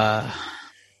 I'm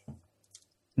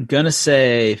going to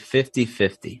say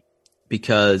 50-50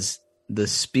 because the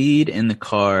speed in the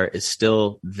car is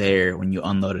still there when you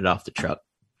unload it off the truck.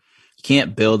 You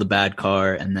can't build a bad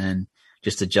car and then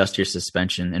just adjust your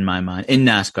suspension, in my mind. In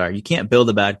NASCAR, you can't build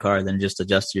a bad car, then just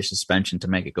adjust your suspension to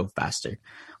make it go faster.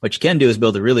 What you can do is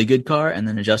build a really good car and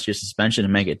then adjust your suspension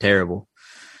and make it terrible.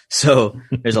 So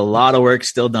there's a lot of work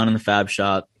still done in the fab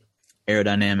shop,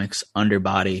 aerodynamics,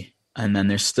 underbody, and then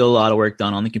there's still a lot of work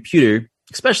done on the computer,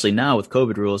 especially now with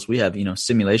COVID rules. We have,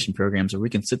 simulation programs where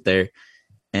we can sit there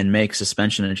and make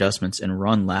suspension adjustments and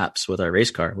run laps with our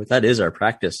race car. That is our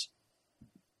practice.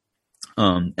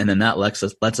 And then that lets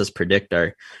us predict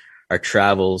our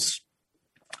travels,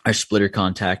 our splitter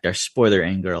contact, our spoiler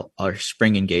angle, our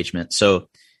spring engagement. So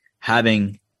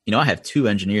having, I have 2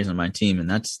 engineers on my team,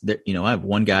 and I have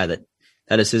one guy that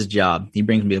is his job. He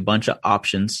brings me a bunch of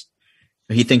options.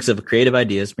 He thinks of creative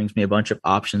ideas, brings me a bunch of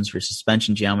options for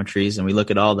suspension geometries, and we look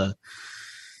at all the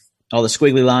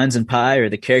squiggly lines in pi or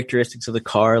the characteristics of the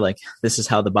car. Like, this is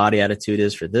how the body attitude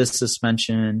is for this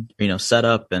suspension,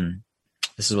 setup, and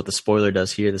this is what the spoiler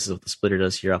does here. This is what the splitter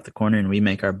does here off the corner. And we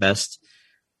make our best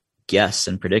guess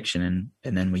and prediction.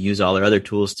 And then we use all our other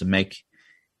tools to make,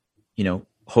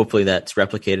 hopefully that's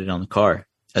replicated on the car,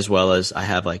 as well as I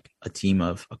have like a team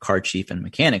of a car chief and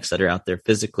mechanics that are out there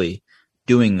physically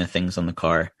doing the things on the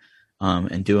car,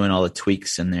 and doing all the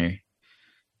tweaks in there.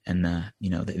 And,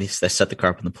 they set the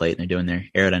car up on the plate and they're doing their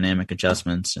aerodynamic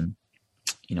adjustments and,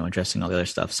 addressing all the other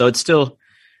stuff. So it's still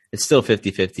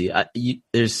 50-50.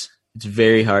 It's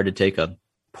very hard to take a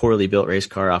poorly built race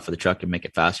car off of the truck and make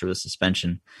it faster with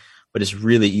suspension, but it's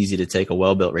really easy to take a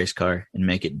well-built race car and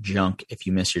make it junk if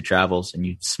you miss your travels and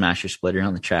you smash your splitter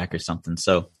on the track or something.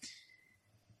 So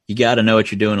you got to know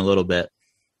what you're doing a little bit,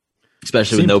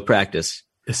 especially with no practice.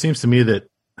 It seems to me that,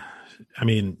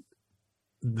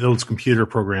 those computer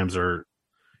programs are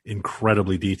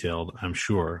incredibly detailed, I'm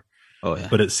sure. Oh, yeah.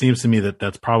 But it seems to me that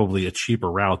that's probably a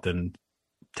cheaper route than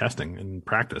testing and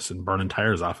practice and burning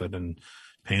tires off it and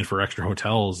paying for extra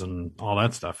hotels and all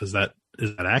that stuff. Is that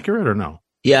accurate or no?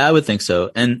 Yeah, I would think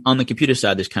so. And on the computer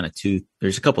side,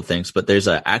 there's a couple things, but there's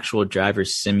an actual driver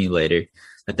simulator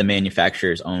that the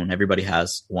manufacturers own. Everybody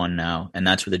has one now, and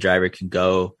that's where the driver can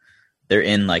go. They're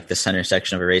in like the center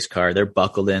section of a race car. They're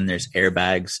buckled in. There's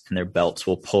airbags and their belts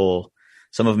will pull.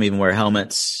 Some of them even wear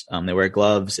helmets. They wear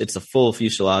gloves. It's the full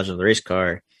fuselage of the race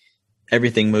car.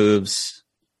 Everything moves.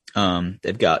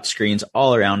 They've got screens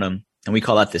all around them, and we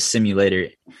call that the simulator.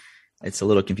 It's a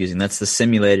little confusing. That's the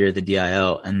simulator, the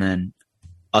DIL. And then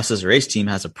us as a race team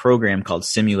has a program called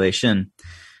simulation,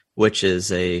 which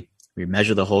is we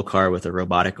measure the whole car with a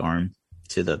robotic arm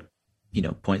to the,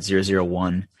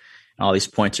 0.001. All these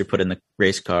points are put in the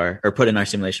race car or put in our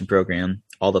simulation program.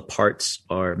 All the parts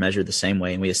are measured the same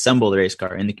way, and we assemble the race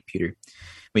car in the computer.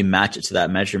 We match it to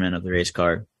that measurement of the race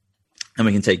car, and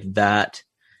we can take that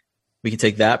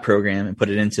program and put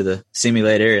it into the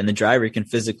simulator, and the driver can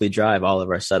physically drive all of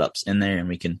our setups in there, and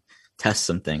we can test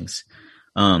some things.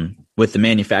 With the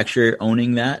manufacturer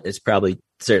owning that, it's probably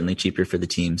certainly cheaper for the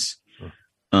teams.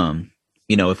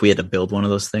 If we had to build one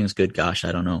of those things, good gosh,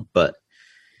 I don't know, but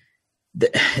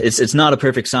it's not a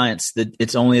perfect science.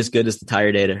 It's only as good as the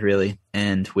tire data, really.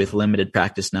 And with limited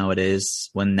practice nowadays,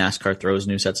 when NASCAR throws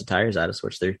new sets of tires at us,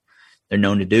 which they're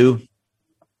known to do,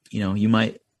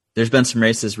 there's been some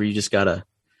races where you just gotta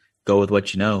go with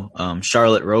what you know.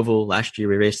 Charlotte Roval last year,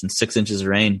 we raced in 6 inches of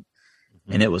rain,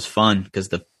 and it was fun because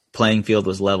the playing field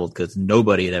was leveled because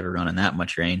nobody had ever run in that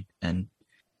much rain, and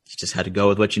you just had to go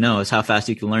with what you know. It's how fast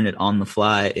you can learn it on the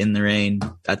fly in the rain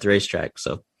at the racetrack.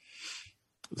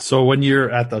 So when you're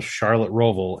at the Charlotte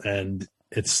Roval and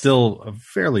it's still a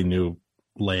fairly new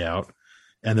layout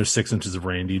and there's 6 inches of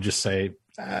rain, do you just say,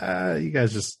 you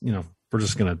guys just, we're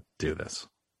just going to do this?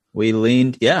 We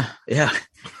leaned. Yeah.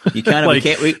 You kind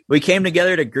of, we came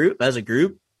together as a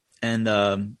group,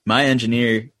 and my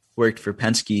engineer worked for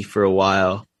Penske for a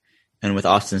while, and with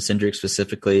Austin Cindric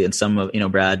specifically, and some of,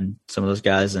 Brad and some of those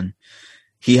guys. And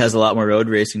he has a lot more road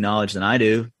racing knowledge than I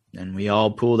do. And we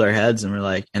all pooled our heads and we're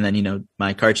like, and then,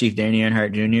 my car chief, Danny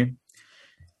Earnhardt Jr.,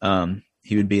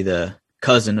 he would be the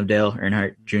cousin of Dale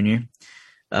Earnhardt Jr.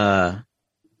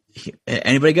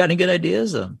 Anybody got any good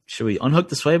ideas? Should we unhook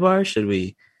the sway bar? Should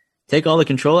we take all the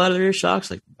control out of the rear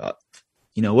shocks? Like,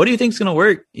 what do you think is going to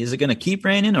work? Is it going to keep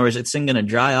raining, or is it going to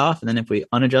dry off? And then if we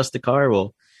unadjust the car,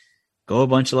 we'll go a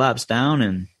bunch of laps down.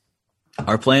 And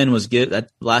our plan was that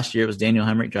last year it was Daniel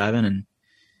Hemrick driving, and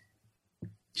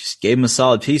just gave him a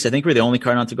solid piece. I think we're the only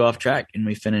car not to go off track, and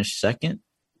we finished second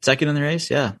in the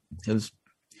race. Yeah, it was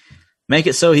make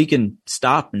it so he can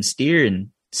stop and steer and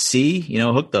see.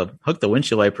 Hook the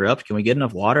windshield wiper up. Can we get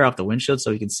enough water off the windshield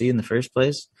so he can see in the first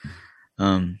place?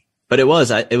 But it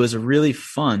was really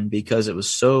fun because it was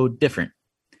so different,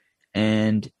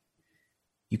 and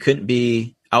you couldn't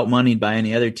be outmoneyed by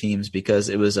any other teams because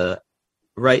it was a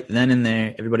right then and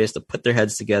there. Everybody has to put their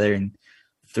heads together and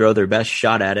throw their best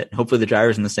shot at it. Hopefully the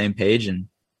driver's on the same page and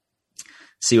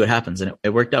see what happens. And it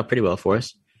worked out pretty well for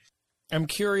us. I'm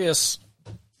curious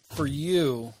for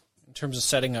you in terms of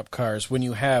setting up cars when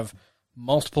you have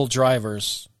multiple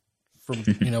drivers from,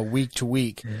 week to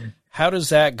week. How does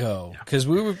that go? Because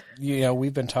we've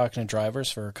been talking to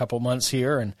drivers for a couple months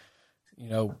here, and,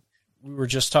 we were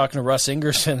just talking to Russ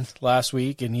Ingerson last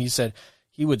week, and he said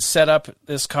he would set up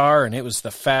this car and it was the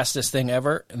fastest thing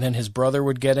ever. And then his brother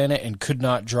would get in it and could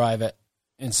not drive it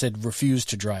and said refused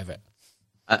to drive it.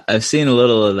 I've seen a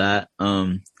little of that.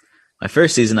 My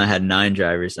first season, I had 9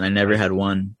 drivers and I never had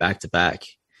one back to back.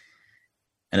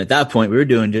 And at that point we were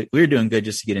doing good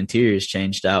just to get interiors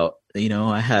changed out.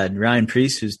 I had Ryan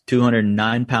Preece, who's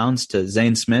 209 pounds, to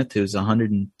Zane Smith, who's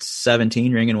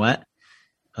 117 ringing wet.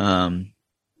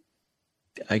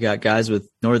 I got guys with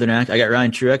Northern accent. I got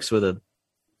Ryan Truex with a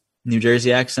New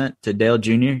Jersey accent to Dale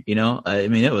Jr.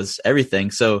 It was everything.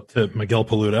 So to Miguel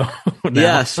Paludo.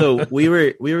 Yeah. So we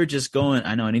were just going,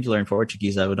 I know I need to learn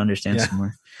Portuguese. I would understand some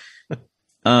more.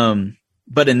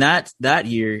 But in that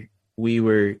year, we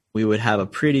would have a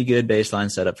pretty good baseline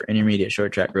setup for intermediate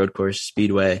short track, road course,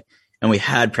 speedway. And we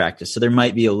had practice. So there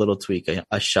might be a little tweak,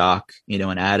 a shock,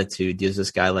 an attitude. Does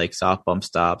this guy like soft bump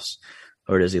stops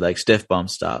or does he like stiff bump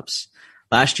stops?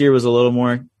 Last year was a little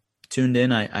more tuned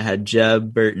in. I had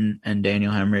Jeb, Burton, and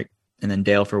Daniel Hemrick, and then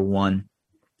Dale for 1.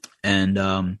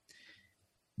 And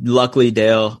luckily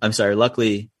all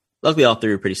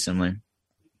 3 were pretty similar.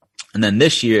 And then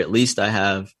this year, at least I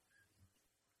have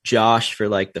Josh for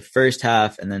like the first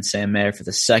half and then Sam Mayer for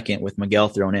the second, with Miguel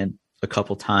thrown in a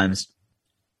couple times.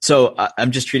 So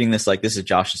I'm just treating this like this is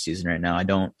Josh's season right now.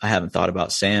 I haven't thought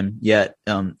about Sam yet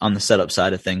on the setup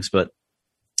side of things, but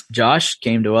Josh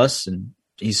came to us and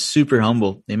he's super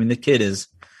humble. I mean, the kid is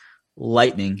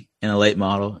lightning in a late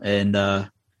model, and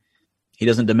he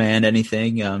doesn't demand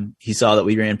anything. He saw that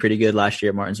we ran pretty good last year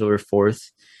at Martinsville. We were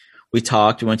 4th. We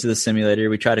talked. We went to the simulator.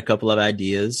 We tried a couple of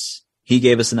ideas. He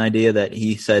gave us an idea that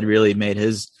he said really made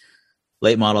his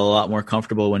late model a lot more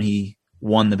comfortable when he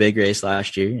won the big race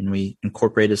last year, and we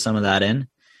incorporated some of that in.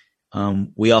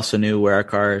 We also knew where our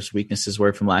car's weaknesses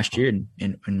were from last year,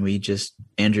 and we just,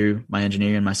 Andrew, my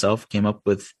engineer, and myself came up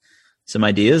with some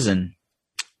ideas, and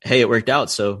hey, it worked out.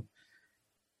 So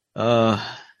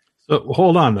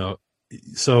hold on though.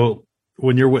 So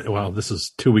when this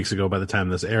is 2 weeks ago by the time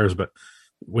this airs, but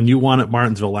when you won at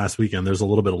Martinsville last weekend, there's a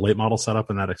little bit of late model setup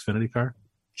in that Xfinity car.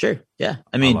 Sure. Yeah.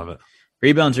 I mean, love it.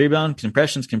 Rebound,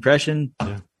 compression.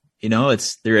 Yeah.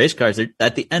 It's the race cars.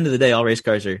 At the end of the day, all race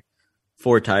cars are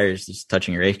 4 tires just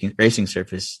touching a racing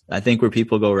surface. I think where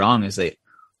people go wrong is they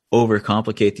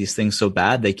overcomplicate these things so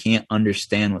bad they can't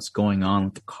understand what's going on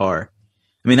with the car.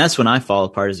 I mean, that's when I fall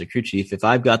apart as a crew chief. If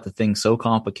I've got the thing so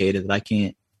complicated that I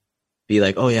can't be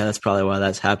like, oh yeah, that's probably why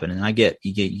that's happening.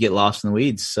 You get lost in the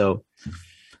weeds. So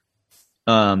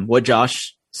what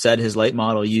Josh said his late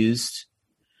model used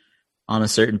on a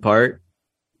certain part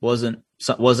wasn't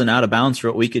out of bounds for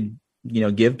what we could,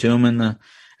 give to him in the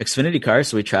Xfinity car.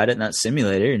 So we tried it in that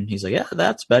simulator, and he's like, yeah,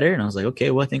 that's better. And I was like, okay,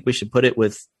 well, I think we should put it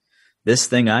with this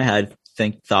thing I had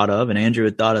thought of, and Andrew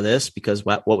had thought of this because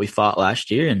what we fought last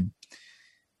year, and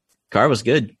car was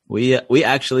good. We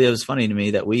actually, it was funny to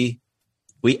me that we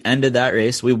ended that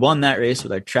race. We won that race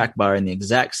with our track bar in the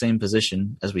exact same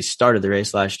position as we started the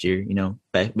race last year,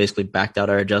 basically backed out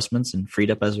our adjustments and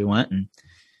freed up as we went.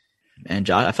 And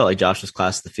Josh, I felt like Josh was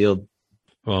class of the field.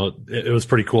 Well, it was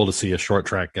pretty cool to see a short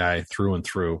track guy through and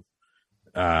through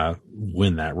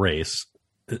win that race,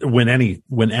 win any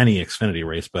Xfinity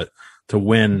race, but to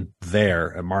win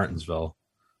there at Martinsville,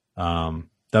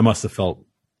 that must have felt,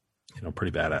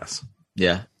 pretty badass.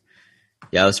 Yeah.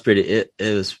 Yeah, it was pretty. It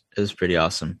was pretty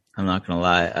awesome. I'm not gonna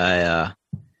lie.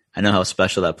 I know how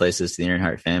special that place is to the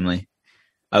Earnhardt family.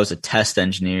 I was a test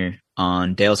engineer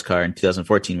on Dale's car in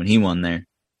 2014 when he won there,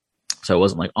 so I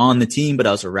wasn't like on the team, but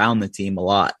I was around the team a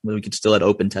lot. We could still had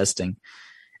open testing,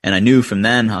 and I knew from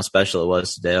then how special it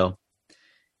was to Dale.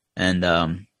 And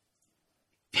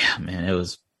yeah, man, it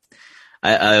was.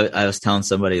 I was telling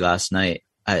somebody last night.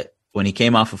 When he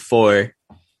came off of 4,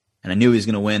 and I knew he was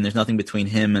gonna win. There's nothing between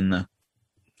him and the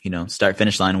start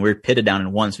finish line. And we were pitted down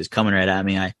in 1, so he's coming right at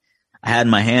me. I I had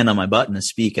my hand on my button to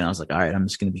speak, and I was like, all right, I'm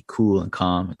just going to be cool and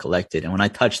calm and collected. And when I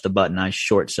touched the button, I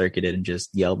short circuited and just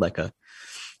yelled like a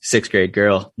 6th grade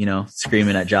girl,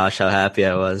 screaming at Josh how happy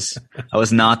I was. I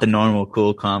was not the normal,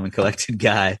 cool, calm, and collected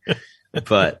guy,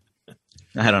 but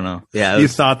I don't know. Yeah, you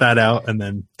thought that out, and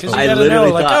then because I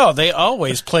literally thought, they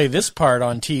always play this part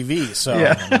on TV. So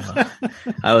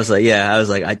I was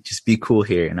like, I just be cool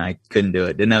here, and I couldn't do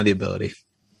it. Didn't have the ability.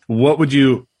 What would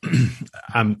you?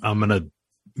 I'm gonna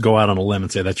go out on a limb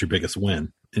and say that's your biggest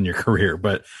win in your career,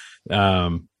 but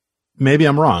maybe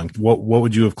I'm wrong. What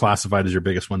would you have classified as your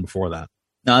biggest win before that?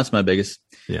 No, that's my biggest.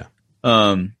 Yeah.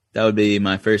 That would be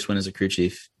my first win as a crew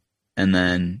chief. And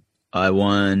then I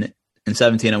won in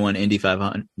 2017, I won Indy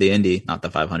 500, the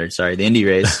Indy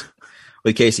race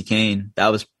with Casey Kane.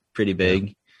 That was pretty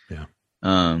big. Yeah.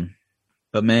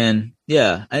 But man,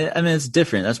 yeah, I mean, it's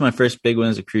different. That's my first big win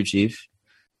as a crew chief,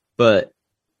 but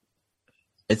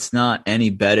it's not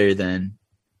any better than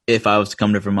if I was to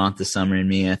come to Vermont this summer and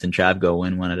me and Anthony Trabb go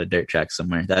win one at a dirt track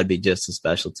somewhere. That'd be just as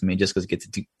special to me, just because we get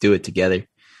to do it together.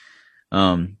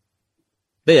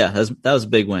 But yeah, that was a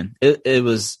big win. It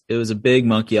was a big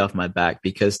monkey off my back,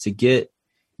 because the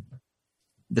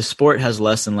sport has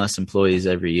less and less employees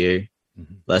every year.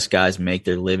 Mm-hmm. Less guys make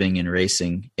their living in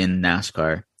racing in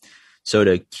NASCAR. So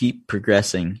to keep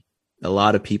progressing, a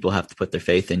lot of people have to put their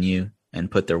faith in you and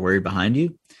put their word behind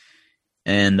you.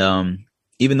 And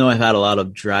even though I've had a lot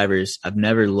of drivers, I've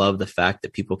never loved the fact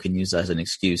that people can use that as an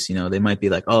excuse. They might be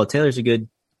like, oh, Taylor's a good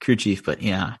crew chief, but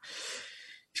yeah,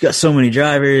 he's got so many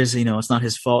drivers, it's not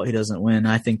his fault he doesn't win.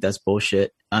 I think that's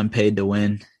bullshit. I'm paid to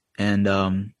win, and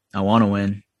I want to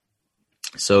win.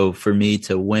 So for me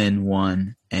to win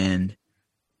one and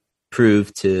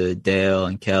prove to Dale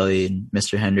and Kelly and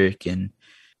Mr. Hendrick and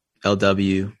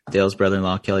LW, Dale's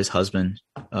brother-in-law, Kelly's husband,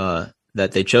 that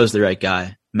they chose the right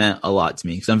guy meant a lot to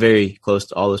me, because I'm very close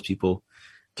to all those people,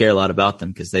 care a lot about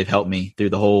them because they've helped me through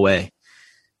the whole way.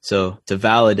 So to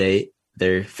validate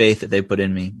their faith that they put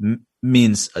in me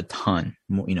means a ton,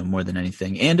 more than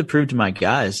anything. And to prove to my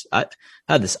guys, I've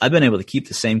been able to keep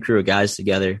the same crew of guys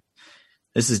together.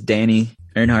 This is Danny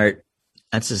Earnhardt.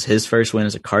 That's his first win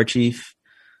as a car chief.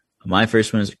 My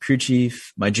first win as a crew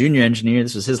chief. My junior engineer,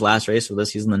 this was his last race with us.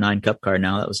 He's in the 9 Cup car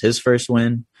now. That was his first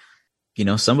win.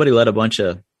 Somebody let a bunch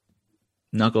of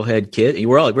knucklehead kids.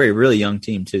 We're a really young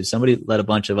team too. Somebody let a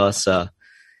bunch of us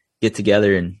get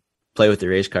together and play with the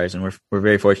race cars, and we're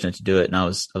very fortunate to do it. And I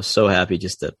was so happy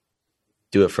just to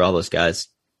do it for all those guys.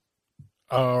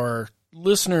 Our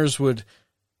listeners would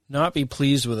not be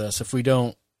pleased with us if we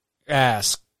don't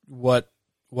ask what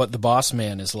the boss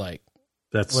man is like.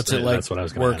 What's it like that's what I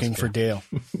was working for Dale?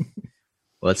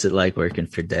 What's it like working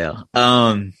for Dale?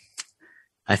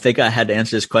 I think I had to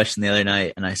answer this question the other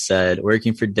night, and I said,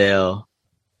 working for Dale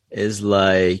is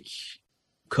like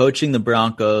coaching the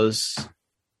Broncos,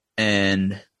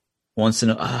 and once in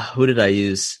a who did I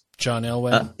use? John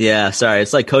Elway. Yeah, sorry.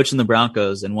 It's like coaching the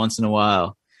Broncos, and once in a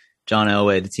while, John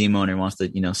Elway, the team owner, wants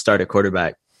to start a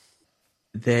quarterback.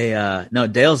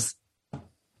 Dale's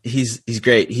he's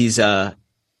great. I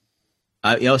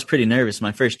was pretty nervous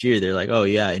my first year. They're like, oh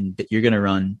yeah, and you're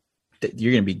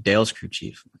gonna be Dale's crew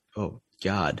chief. Oh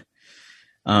God.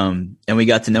 And we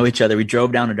got to know each other. We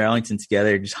drove down to Darlington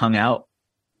together, just hung out.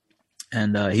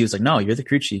 And he was like, no, you're the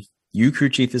crew chief. You crew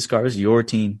chief this car. This is your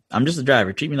team. I'm just a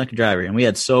driver. Treat me like a driver. And we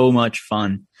had so much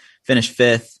fun. Finished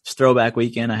 5th. It's throwback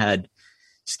weekend. I had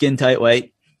skin tight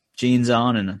white jeans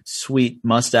on and a sweet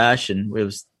mustache. And it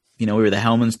was, we were the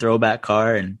Hellman's throwback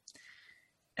car. And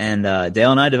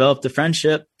Dale and I developed a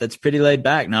friendship that's pretty laid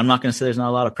back. Now, I'm not going to say there's not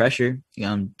a lot of pressure.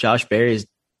 Josh Berry is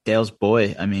Dale's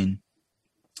boy. I mean,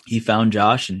 he found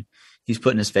Josh, and he's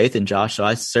putting his faith in Josh. So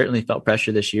I certainly felt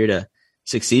pressure this year to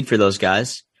succeed for those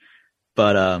guys.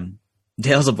 But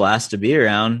Dale's a blast to be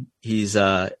around. He's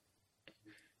not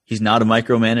a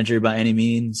micromanager by any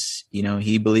means.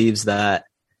 He believes that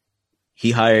he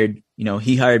hired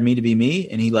me to be me,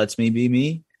 and he lets me be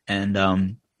me. And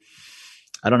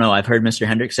I don't know. I've heard Mr.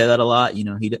 Hendrick say that a lot.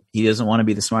 He doesn't want to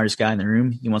be the smartest guy in the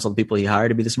room. He wants all the people he hired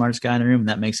to be the smartest guy in the room, and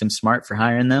that makes him smart for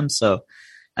hiring them. So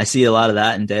I see a lot of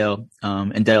that in Dale.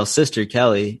 And Dale's sister,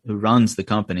 Kelly, who runs the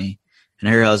company, and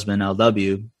her husband,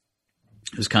 LW,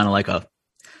 who's kind of like a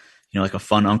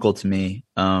fun uncle to me.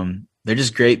 They're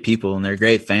just great people, and they're a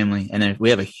great family. And we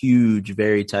have a huge,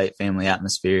 very tight family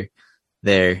atmosphere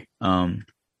there. I'm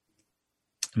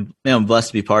blessed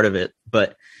to be part of it.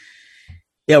 But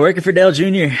yeah, working for Dale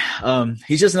Jr.,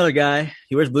 he's just another guy.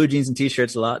 He wears blue jeans and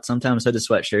T-shirts a lot, sometimes hooded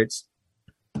sweatshirts.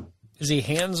 Is he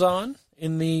hands-on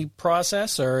in the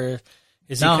process, or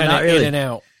is he kind of really in and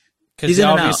out? Because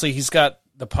obviously he's got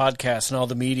the podcast and all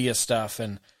the media stuff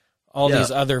and all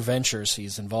these other ventures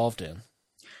he's involved in.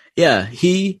 Yeah,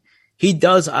 he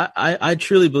does. I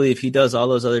truly believe he does all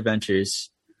those other ventures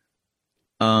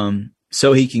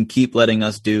so he can keep letting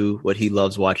us do what he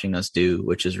loves watching us do,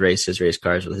 which is race his race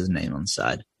cars with his name on the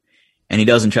side. And he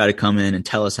doesn't try to come in and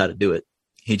tell us how to do it.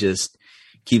 He just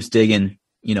keeps digging,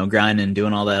 grinding,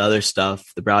 doing all that other stuff,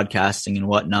 the broadcasting and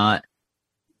whatnot.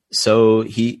 So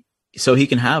he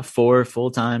can have 4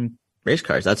 full-time race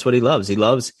cars. That's what he loves. He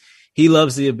loves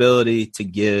the ability to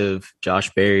give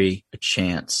Josh Berry a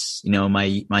chance.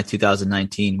 My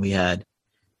 2019, we had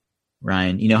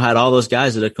Ryan, had all those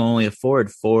guys that can only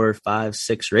afford 4, 5,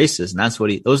 6 races. And that's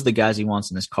those are the guys he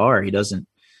wants in his car. He doesn't,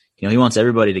 he wants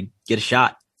everybody to get a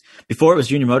shot. Before it was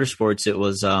Junior Motorsports, it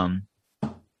was,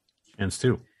 Chance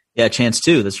 2. Yeah, Chance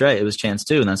 2. That's right. It was Chance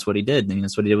 2. And that's what he did. And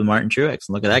that's what he did with Martin Truex.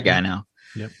 And look at that guy now.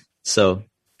 Yep. So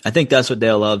I think that's what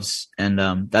Dale loves.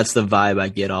 And, that's the vibe I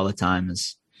get all the time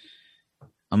is,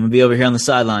 I'm going to be over here on the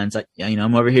sidelines.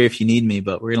 I'm over here if you need me,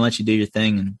 but we're going to let you do your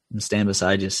thing and stand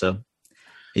beside you. So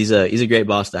he's a great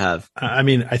boss to have. I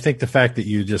mean, I think the fact that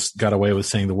you just got away with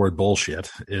saying the word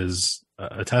bullshit is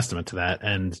a testament to that.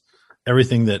 And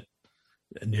everything that,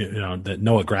 that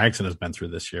Noah Gragson has been through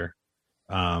this year.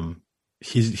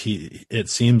 It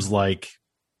seems like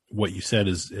what you said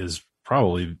is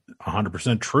probably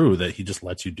 100% true, that he just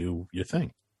lets you do your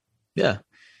thing. Yeah.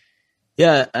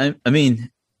 Yeah. I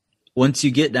mean, once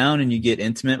you get down and you get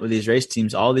intimate with these race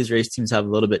teams, all these race teams have a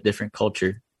little bit different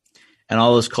culture, and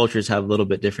all those cultures have a little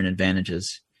bit different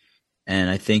advantages. And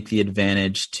I think the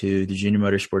advantage to the Junior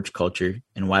Motorsports culture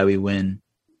and why we win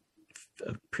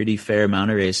a pretty fair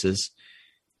amount of races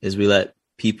is we let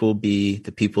people be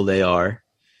the people they are,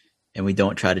 and we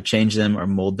don't try to change them or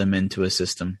mold them into a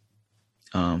system.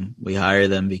 We hire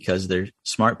them because they're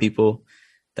smart people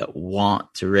that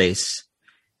want to race,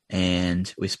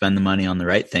 and we spend the money on the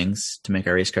right things to make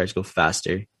our race cars go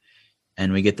faster,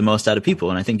 and we get the most out of people.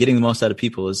 And I think getting the most out of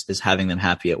people is having them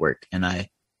happy at work. And I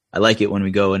like it when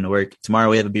we go into work. Tomorrow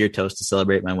we have a beer toast to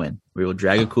celebrate my win. We will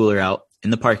drag a cooler out in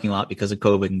the parking lot because of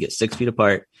COVID and get 6 feet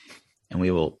apart, and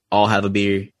we will all have a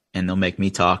beer, and they'll make me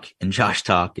talk and Josh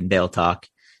talk and Dale talk.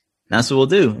 And that's what we'll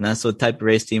do. And that's the type of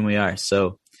race team we are.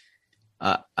 So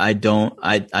I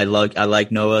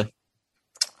like Noah.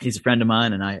 He's a friend of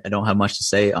mine, and I don't have much to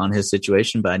say on his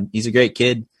situation, but he's a great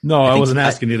kid. No, I wasn't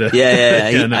asking you to. Yeah.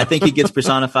 Yeah, no. I think he gets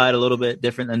personified a little bit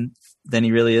different than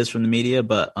he really is from the media.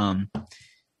 But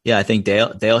yeah, I think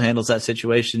Dale handles that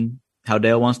situation how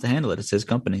Dale wants to handle it. It's his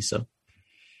company, so.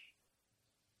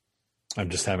 I'm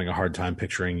just having a hard time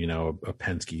picturing, a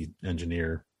Penske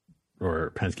engineer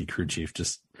or Penske crew chief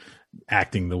just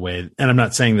acting the way, and I'm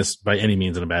not saying this by any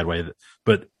means in a bad way,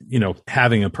 but,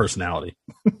 having a personality.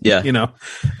 Yeah.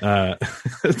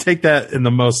 Take that in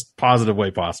the most positive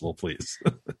way possible, please.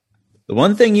 The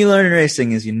one thing you learn in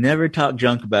racing is you never talk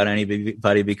junk about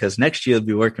anybody, because next year you'll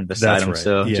be working beside That's them. right.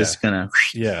 So Yeah. just gonna.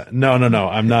 Yeah. No.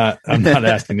 I'm not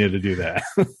asking you to do that.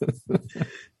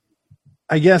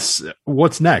 I guess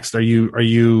what's next? Are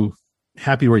you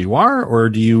happy where you are, or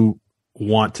do you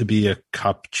want to be a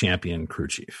Cup champion crew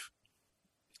chief?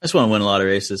 I just want to win a lot of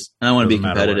races, and I want to be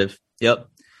competitive. Yep.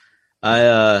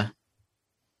 I've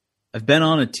been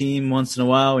on a team once in a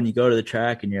while when you go to the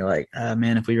track and you're like,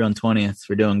 man, if we run 20th,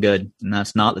 we're doing good. And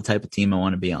that's not the type of team I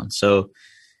want to be on. So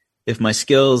if my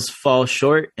skills fall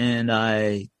short and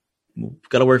I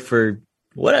got to work for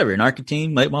whatever, an ARCA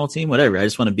team, late model team, whatever, I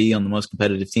just want to be on the most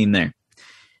competitive team there.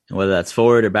 And whether that's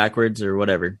forward or backwards or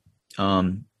whatever.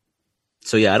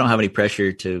 So yeah, I don't have any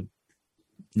pressure to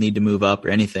need to move up or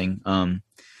anything.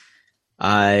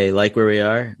 I like where we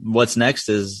are. What's next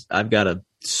is I've got a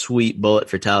sweet bullet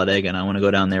for Talladega, and I want to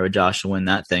go down there with Josh and win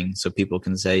that thing so people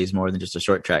can say he's more than just a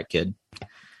short track kid.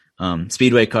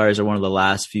 Speedway cars are one of the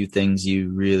last few things you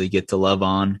really get to love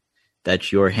on,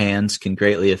 that your hands can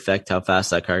greatly affect how fast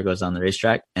that car goes on the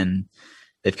racetrack. And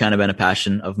they've kind of been a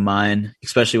passion of mine,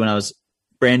 especially when I was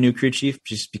brand new crew chief,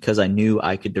 just because I knew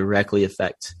I could directly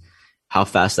affect how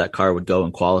fast that car would go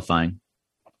in qualifying.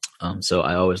 So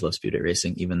I always love speedway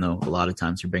racing, even though a lot of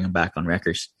times we bring them back on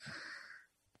wreckers.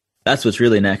 That's what's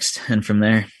really next. And from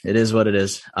there, it is what it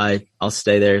is. I'll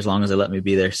stay there as long as they let me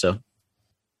be there. So,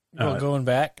 well, going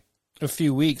back a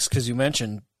few weeks, because you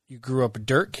mentioned you grew up a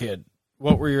dirt kid.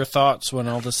 What were your thoughts when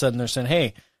all of a sudden they're saying,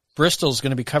 hey, Bristol's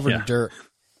going to be covered in dirt?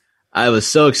 I was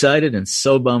so excited and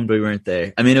so bummed we weren't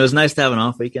there. I mean, it was nice to have an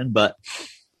off weekend, but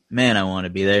man, I want to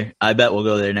be there. I bet we'll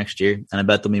go there next year, and I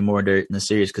bet there'll be more dirt in the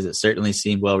series because it certainly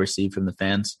seemed well received from the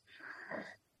fans.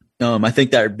 I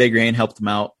think that big rain helped them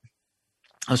out.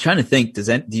 I was trying to think,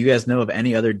 do you guys know of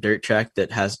any other dirt track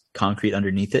that has concrete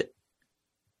underneath it?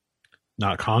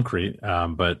 Not concrete,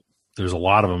 but there's a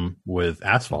lot of them with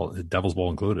asphalt, Devil's Bowl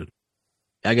included.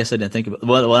 I guess I didn't think about.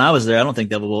 Well, when I was there, I don't think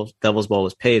Devil's Bowl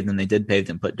was paved, and they did pave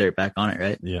and put dirt back on it,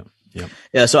 right?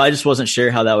 Yeah. So I just wasn't sure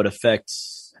how that would affect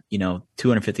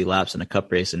 250 laps in a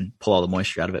cup race and pull all the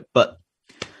moisture out of it. But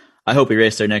I hope we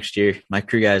race there next year. My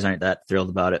crew guys aren't that thrilled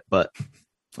about it, but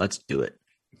let's do it.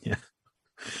 Yeah.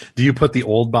 Do you put the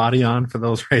old body on for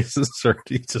those races, or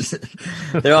do you just?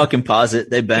 They're all composite.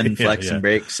 They bend, flex, and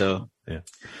break. So yeah.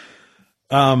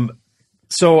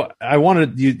 So I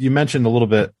wanted you mentioned a little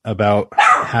bit about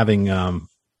having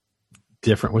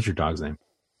different. What's your dog's name?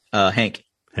 Hank.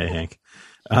 Hey, Hank.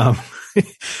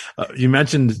 You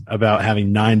mentioned about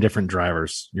having 9 different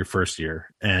drivers your first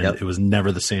year, and It was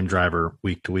never the same driver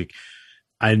week to week.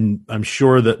 I'm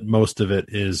sure that most of it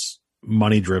is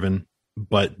money driven,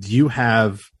 but do you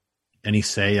have any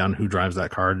say on who drives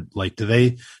that car? Like, do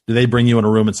they bring you in a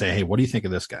room and say, "Hey, what do you think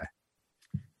of this guy?"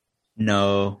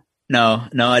 No,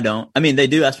 I don't. I mean, they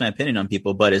do ask my opinion on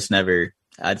people, but it's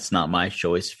not my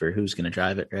choice for who's going to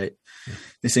drive it, right? Yeah.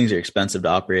 These things are expensive to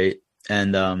operate.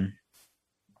 And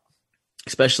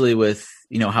especially with,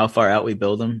 how far out we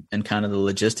build them and kind of the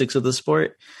logistics of the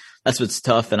sport, that's what's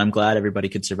tough. And I'm glad everybody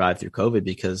could survive through COVID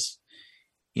because,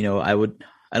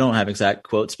 I don't have exact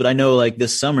quotes, but I know like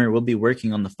this summer we'll be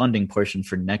working on the funding portion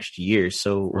for next year.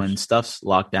 So when stuff's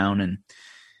locked down and,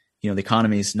 the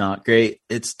economy's not great,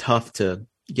 it's tough to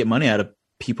get money out of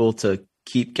people to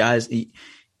keep guys.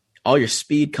 All your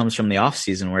speed comes from the off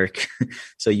season work.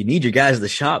 So you need your guys at the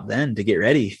shop then to get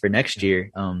ready for next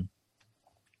year.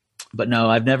 But no,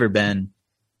 I've never been,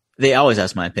 they always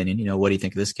ask my opinion, what do you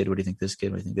think of this kid? What do you think of this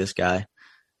kid? What do you think of this guy?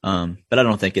 But I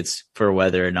don't think it's for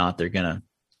whether or not they're going to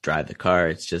drive the car.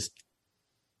 It's just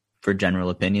for general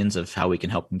opinions of how we can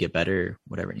help them get better or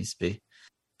whatever it needs to be.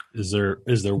 Is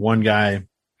there one guy,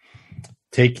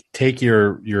 take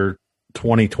your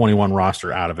 2021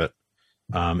 roster out of it.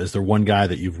 Is there one guy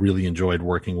that you've really enjoyed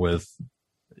working with?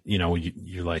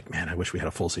 You're like, man, I wish we had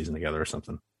a full season together or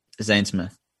something. Zane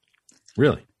Smith.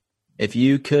 Really? If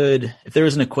there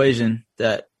was an equation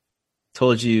that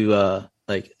told you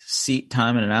like seat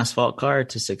time in an asphalt car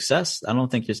to success, I don't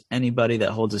think there's anybody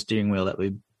that holds a steering wheel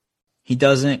he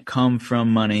doesn't come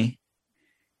from money,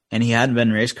 and he hadn't been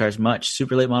in race cars much.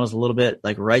 Super late models a little bit,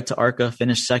 like right to ARCA,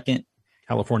 finished second.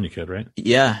 California kid, right?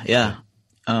 Yeah.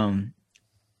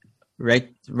 Right.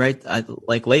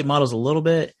 Like late models a little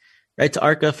bit. Right to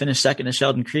ARCA, finished second to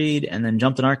Sheldon Creed, and then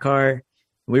jumped in our car.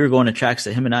 We were going to tracks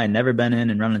that him and I had never been in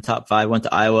and running the top 5. Went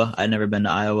to Iowa. I'd never been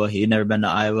to Iowa. He had never been to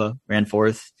Iowa. Ran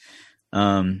 4th.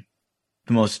 The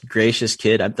most gracious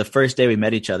kid. The first day we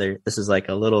met each other, this is like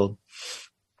a little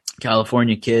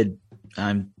California kid.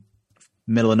 I'm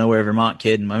middle of nowhere Vermont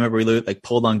kid. And I remember we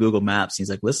pulled on Google Maps. He's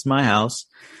like, "This is my house."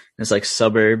 And it's like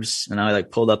suburbs. And I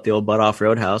pulled up the old Butt Off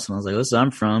Roadhouse and I was like, "This is where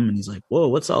I'm from." And he's like, "Whoa,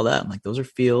 what's all that?" I'm like, "Those are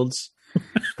fields."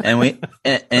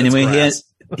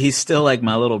 He's still like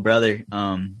my little brother.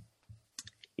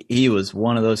 He was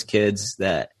one of those kids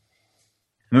that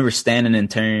I remember standing in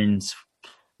turns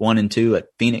 1 and 2 at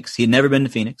Phoenix. He'd never been to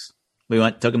Phoenix. We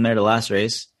took him there to the last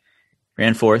race,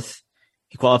 ran 4th.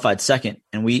 He qualified second,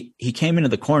 and he came into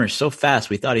the corner so fast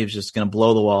we thought he was just going to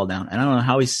blow the wall down. And I don't know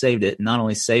how he saved it. Not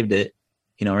only saved it,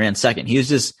 ran second. He was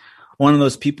just one of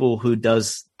those people who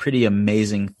does pretty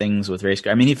amazing things with race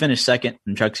car. I mean, he finished second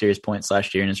in Truck Series points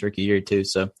last year in his rookie year too.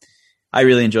 So I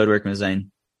really enjoyed working with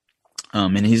Zane.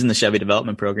 And he's in the Chevy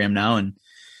development program now, and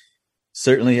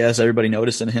certainly has everybody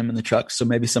noticing him in the trucks. So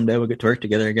maybe someday we'll get to work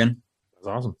together again. That's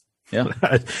awesome. Yeah.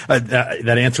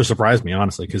 That answer surprised me,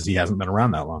 honestly, because he hasn't been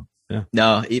around that long. Yeah.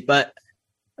 No, but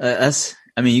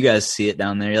you guys see it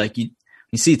down there. Like you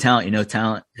see talent,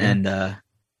 talent. And,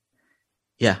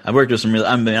 I've worked with some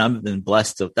I've been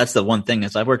blessed. That's the one thing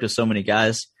is I've worked with so many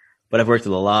guys, but I've worked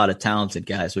with a lot of talented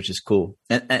guys, which is cool.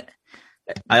 And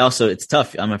it's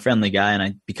tough. I'm a friendly guy and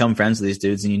I become friends with these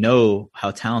dudes and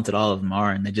how talented all of them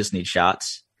are and they just need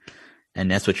shots. And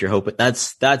that's what you're hoping.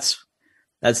 That's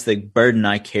the burden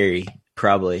I carry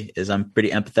probably is I'm a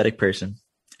pretty empathetic person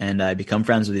and I become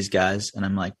friends with these guys and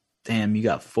I'm like, damn, you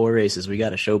got 4 races. We got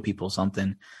to show people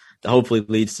something that hopefully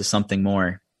leads to something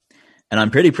more. And I'm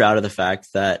pretty proud of the fact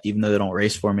that even though they don't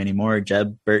race for me anymore,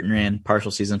 Jeb Burton ran partial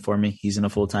season for me. He's in a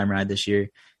full-time ride this year.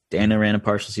 Daniel ran a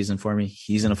partial season for me.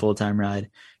 He's in a full-time ride.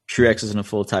 Truex is in a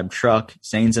full-time truck.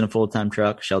 Zane's in a full-time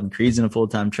truck. Sheldon Creed's in a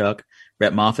full-time truck.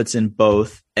 Brett Moffitt's in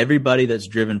both. Everybody that's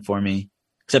driven for me,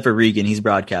 except for Regan, he's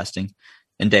broadcasting,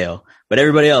 and Dale. But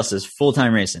everybody else is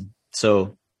full-time racing.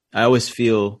 So I always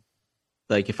feel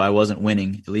like if I wasn't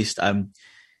winning, at least I'm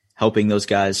helping those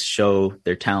guys show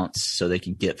their talents so they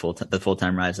can get the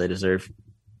full-time rides they deserve.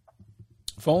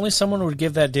 If only someone would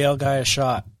give that Dale guy a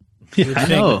shot. I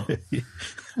know.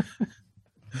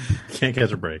 Can't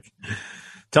catch a break.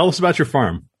 Tell us about your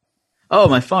farm. Oh,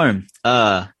 my farm.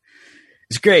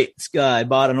 It's great. I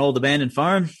bought an old abandoned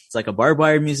farm. It's like a barbed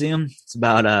wire museum. It's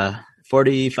about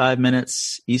 45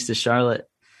 minutes east of Charlotte.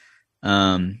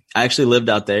 I actually lived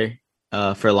out there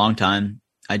for a long time.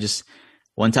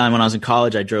 One time when I was in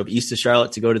college, I drove east of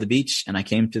Charlotte to go to the beach, and I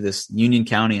came to this Union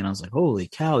County, and I was like, holy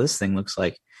cow, this thing looks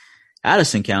like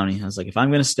Addison County. I was like, if I'm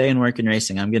going to stay and work in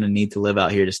racing, I'm going to need to live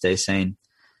out here to stay sane.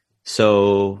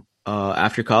 So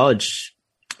after college,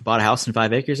 I bought a house and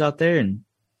 5 acres out there and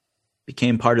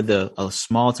became part of a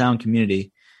small town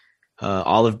community.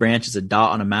 Olive Branch is a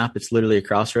dot on a map. It's literally a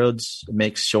crossroads. It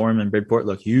makes Shoreham and Bridport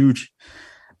look huge.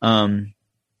 And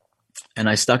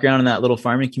I stuck around in that little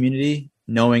farming community,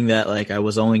 knowing that like I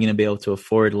was only going to be able to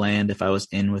afford land if I was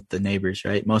in with the neighbors,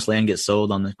 right? Most land gets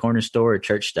sold on the corner store or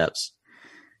church steps.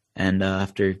 And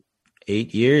after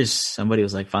 8 years, somebody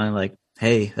was like, finally like,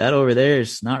 hey, that over there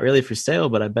is not really for sale,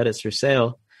 but I bet it's for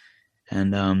sale.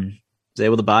 And was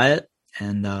able to buy it.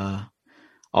 And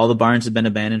all the barns have been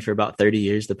abandoned for about 30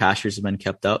 years. The pastures have been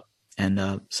kept up.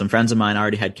 And some friends of mine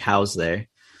already had cows there.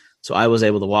 So I was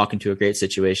able to walk into a great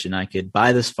situation. I could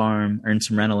buy this farm, earn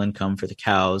some rental income for the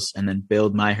cows, and then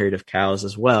build my herd of cows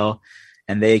as well.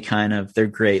 And they're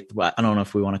great. I don't know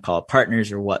if we want to call it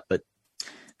partners or what, but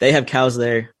they have cows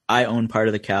there. I own part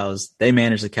of the cows. They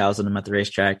manage the cows when I'm at the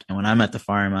racetrack. And when I'm at the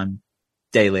farm, I'm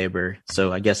day labor.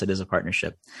 So I guess it is a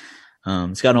partnership.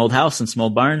 It's got an old house and some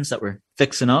old barns that we're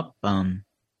fixing up.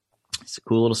 It's a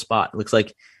cool little spot. It looks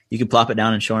like you could plop it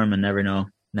down in Shoreham and never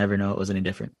know it was any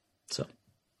different. So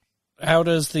how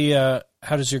does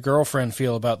your girlfriend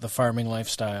feel about the farming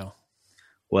lifestyle?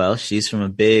 Well, she's from a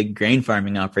big grain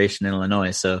farming operation in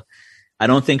Illinois. So I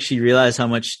don't think she realized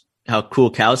how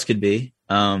cool cows could be.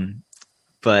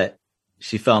 But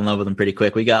she fell in love with them pretty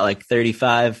quick. We got like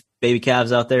 35 baby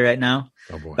calves out there right now,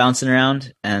 bouncing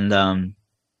around. And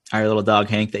our little dog,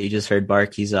 Hank, that you just heard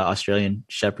bark, he's an Australian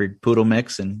Shepherd Poodle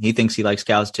mix, and he thinks he likes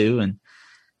cows too. And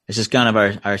it's just kind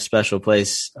of our special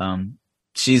place.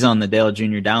 She's on the Dale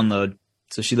Jr. download,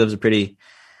 so she lives a pretty,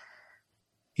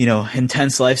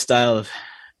 intense lifestyle of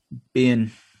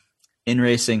being in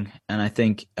racing. And I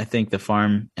think the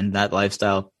farm and that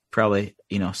lifestyle probably,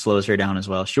 slows her down as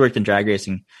well. She worked in drag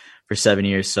racing for 7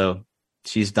 years, so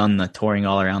she's done the touring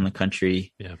all around the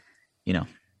country. Yeah.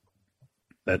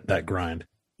 That grind.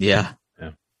 Yeah.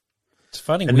 Yeah. It's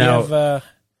funny. And we have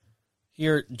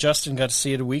here, Justin got to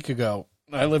see it a week ago.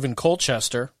 I live in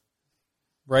Colchester,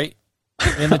 right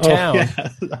in the town.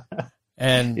 Yeah.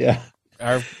 And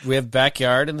we have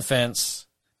backyard and the fence,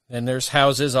 and there's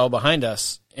houses all behind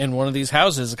us. In one of these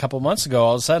houses a couple months ago,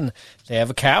 all of a sudden, they have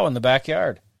a cow in the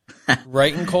backyard.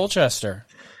 Right in Colchester.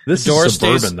 This is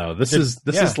suburban, though. This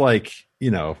is like,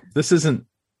 this isn't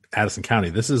Addison County.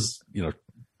 This is,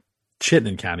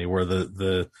 Chittenden County, where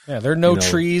there are no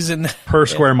trees in per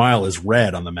square mile is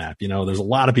red on the map. There's a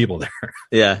lot of people there.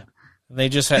 Yeah. They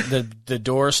just had the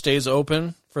door stays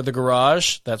open for the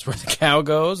garage. That's where the cow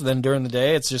goes. Then during the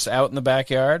day, it's just out in the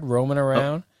backyard, roaming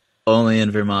around. Only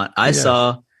in Vermont.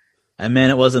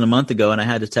 It wasn't a month ago, and I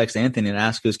had to text Anthony and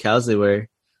ask whose cows they were.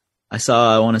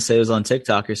 I want to say it was on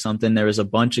TikTok or something. There was a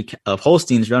bunch of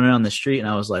Holsteins running on the street, and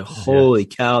I was like, holy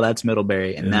cow, that's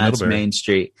Middlebury, and that's Middlebury. Main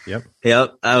Street.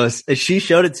 Yep. She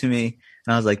showed it to me,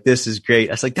 and I was like, this is great.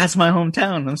 I was like, that's my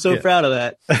hometown. I'm so proud of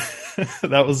that.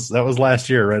 That was last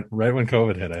year, right when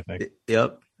COVID hit, I think.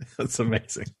 Yep. That's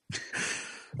amazing.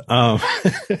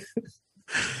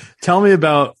 Tell me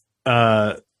about,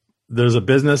 there's a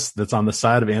business that's on the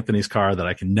side of Anthony's car that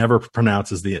I can never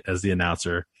pronounce as the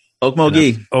announcer.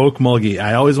 Okmulgee.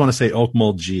 I always want to say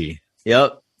Okmulgee.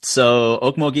 Yep. So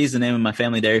Okmulgee is the name of my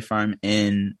family dairy farm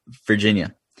in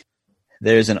Virginia.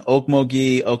 There's an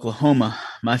Okmulgee, Oklahoma.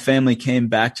 My family came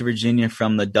back to Virginia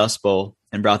from the Dust Bowl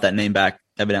and brought that name back,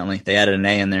 evidently. They added an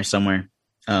A in there somewhere.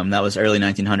 That was early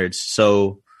 1900s.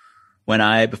 So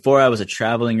before I was a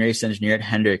traveling race engineer at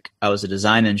Hendrick, I was a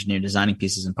design engineer designing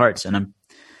pieces and parts. And I'm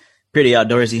pretty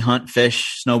outdoorsy, hunt,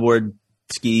 fish, snowboard,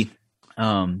 ski.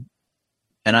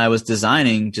 And I was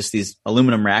designing just these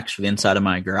aluminum racks for the inside of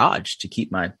my garage to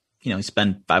keep my, you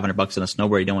spend $500 on a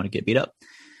snowboard. You don't want to get beat up.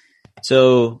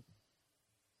 So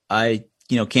I,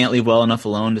 can't leave well enough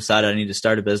alone, decided I need to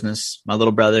start a business. My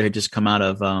little brother had just come out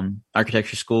of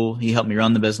architecture school. He helped me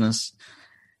run the business,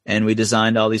 and we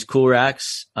designed all these cool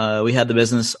racks. We had the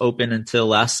business open until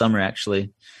last summer,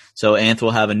 actually. So Anth will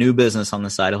have a new business on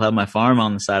the side. He'll have my farm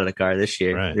on the side of the car this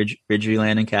year, right. Ridgeview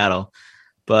Land and Cattle.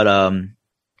 But,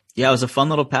 it was a fun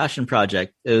little passion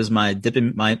project. It was me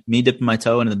dipping my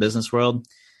toe into the business world.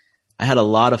 I had a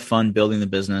lot of fun building the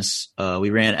business. We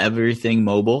ran everything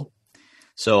mobile.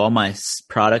 So all my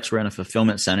products were in a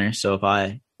fulfillment center. So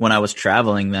when I was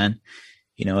traveling then,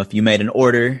 if you made an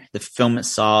order,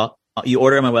 you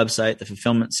order on my website, the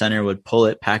fulfillment center would pull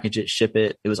it, package it, ship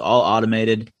it. It was all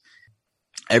automated.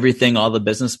 Everything all the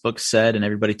business books said and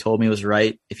everybody told me was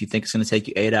right. If you think it's going to take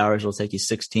you 8 hours, it'll take you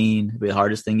 16. It'll be the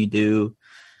hardest thing you do.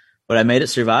 But I made it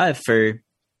survive for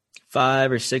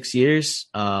 5 or 6 years.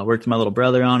 Worked with my little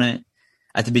brother on it.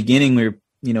 At the beginning, we were,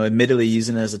 admittedly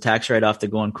using it as a tax write-off to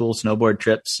go on cool snowboard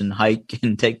trips and hike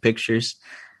and take pictures.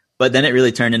 But then it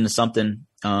really turned into something.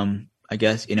 I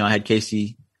guess, I had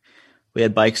Casey. We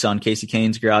had bikes on Casey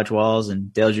Kane's garage walls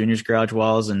and Dale Jr.'s garage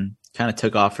walls, and kind of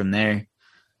took off from there.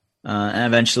 And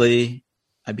eventually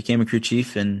I became a crew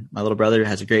chief, and my little brother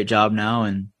has a great job now.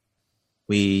 And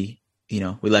we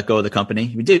let go of the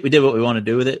company. We did what we wanted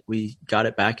to do with it. We got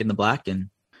it back in the black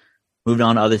and moved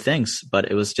on to other things, but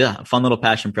it was just a fun little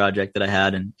passion project that I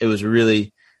had. And it was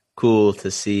really cool to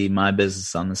see my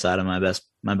business on the side of my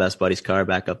best buddy's car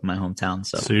back up in my hometown.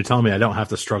 So you're telling me I don't have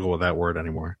to struggle with that word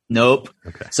anymore? Nope.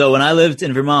 Okay. So when I lived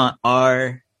in Vermont,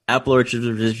 our apple orchard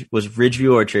was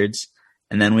Ridgeview Orchards,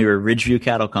 and then we were Ridgeview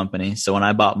Cattle Company. So when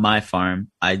I bought my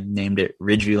farm, I named it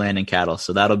Ridgeview Land and Cattle.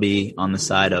 So that'll be on the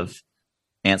side of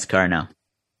Ant's car now.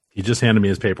 He just handed me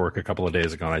his paperwork a couple of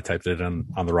days ago, and I typed it in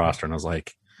on the roster, and I was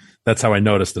like, that's how I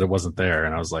noticed that it wasn't there.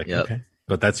 And I was like, Yep. Okay,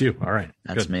 but that's you. All right.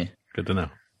 That's Good. me. Good to know.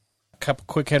 A couple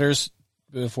quick hitters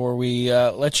before we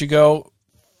let you go.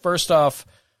 First off,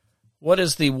 what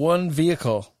is the one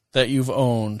vehicle that you've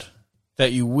owned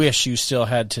that you wish you still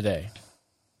had today?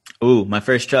 Ooh, my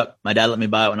first truck. My dad let me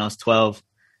buy it when I was 12.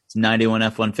 It's a 91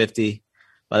 F-150.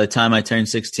 By the time I turned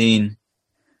 16, it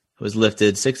was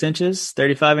lifted 6 inches,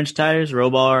 35-inch tires,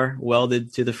 roll bar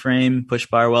welded to the frame, push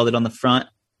bar welded on the front.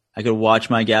 I could watch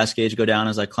my gas gauge go down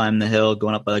as I climbed the hill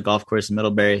going up by the golf course in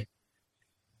Middlebury.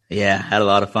 Yeah, had a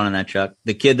lot of fun in that truck.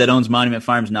 The kid that owns Monument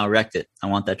Farms now wrecked it. I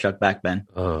want that truck back, Ben.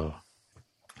 Oh.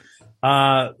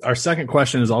 Our second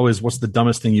question is always, what's the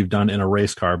dumbest thing you've done in a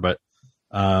race car? But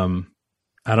I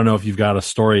don't know if you've got a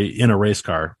story in a race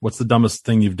car. What's the dumbest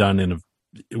thing you've done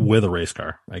with a race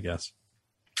car, I guess?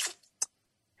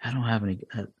 I don't have any.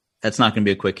 That's not going to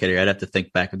be a quick hitter. I'd have to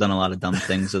think back. I've done a lot of dumb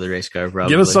things with a race car.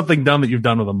 Probably. Give us something dumb that you've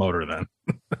done with a motor then.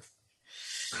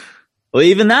 Well,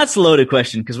 even that's a loaded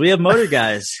question because we have motor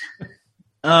guys.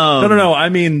 No. I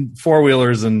mean,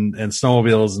 four-wheelers and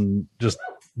snowmobiles and just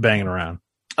banging around.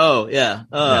 Oh, yeah.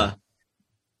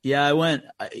 Yeah,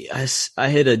 I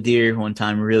hit a deer one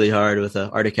time really hard with a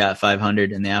Arctic Cat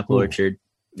 500 in the apple orchard.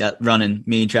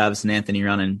 Me, Travis, and Anthony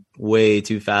running way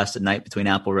too fast at night between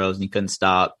apple rows, and you couldn't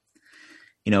stop.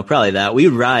 Probably that. We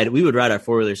would ride our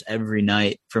four-wheelers every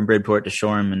night from Bridport to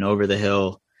Shoreham and over the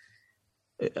hill.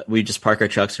 We just park our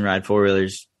trucks and ride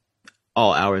four-wheelers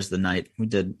all hours of the night. We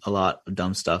did a lot of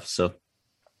dumb stuff. So,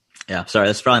 yeah, sorry,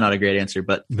 that's probably not a great answer,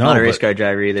 but not a race car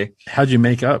driver either. How'd you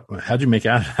make out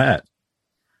of that?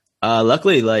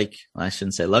 Luckily, I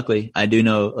shouldn't say luckily. I do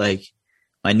know,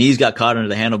 my knees got caught under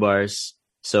the handlebars,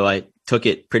 so I took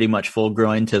it pretty much full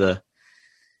groin to the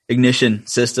ignition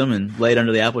system and laid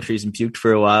under the apple trees and puked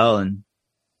for a while, and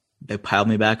they piled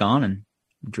me back on and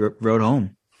rode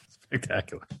home.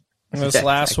 Spectacular. This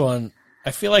last one,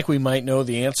 I feel like we might know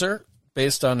the answer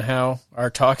based on how our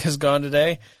talk has gone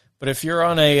today. But if you're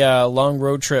on a long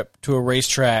road trip to a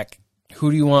racetrack,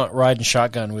 who do you want riding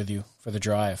shotgun with you for the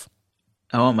drive?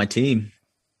 I want my team.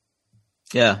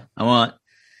 Yeah, I want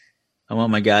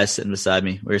my guys sitting beside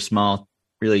me. We're a small,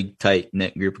 really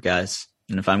tight-knit group of guys.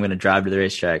 And if I'm going to drive to the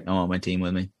racetrack, I want my team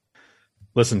with me.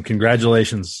 Listen,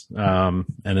 congratulations. And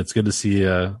it's good to see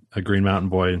a Green Mountain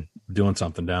boy doing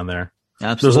something down there.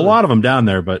 Absolutely. There's a lot of them down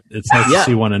there, but it's nice to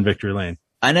see one in Victory Lane.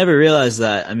 I never realized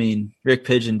that. I mean, Rick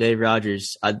Pigeon, Dave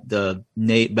Rogers, the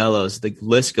Nate Bellows, the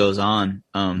list goes on.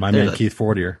 My man Keith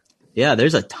Fortier. Yeah,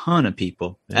 there's a ton of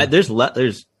people. Yeah. There's not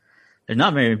very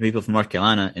many people from North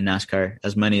Carolina in NASCAR,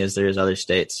 as many as there is other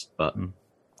states. But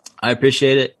I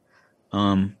appreciate it.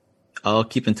 I'll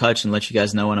keep in touch and let you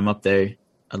guys know when I'm up there.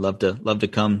 I'd love to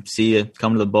come see you,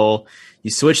 come to the bowl. You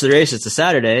switch the race, it's a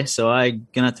Saturday, so I'm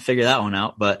gonna have to figure that one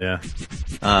out. But yeah,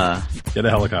 get a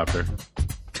helicopter.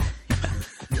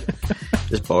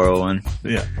 Just borrow one.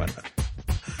 Yeah, why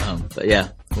not? But yeah,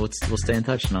 we'll stay in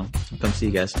touch and I'll come see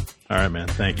you guys. All right, man.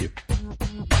 Thank you.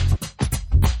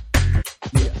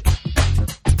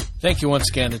 Thank you once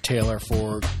again to Taylor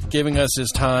for giving us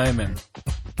his time, and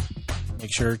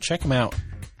make sure check him out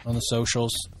on the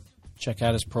socials. Check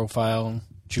out his profile on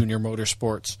Junior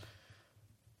Motorsports.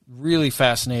 Really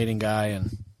fascinating guy and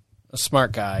a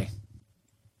smart guy.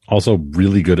 Also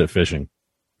really good at fishing,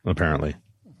 apparently.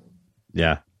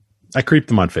 Yeah. I creeped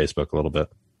him on Facebook a little bit.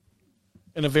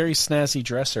 And a very snazzy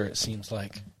dresser, it seems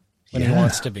like, when he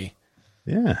wants to be.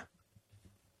 Yeah.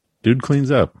 Dude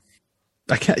cleans up.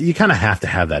 You kind of have to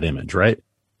have that image, right?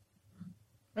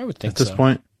 I would think at this so.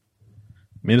 point.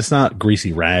 I mean, it's not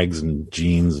greasy rags and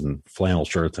jeans and flannel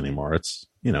shirts anymore. It's,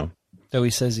 Though he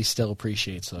says he still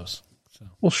appreciates those. So.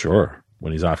 Well, sure.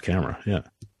 When he's off camera. Yeah.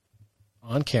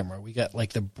 On camera, we got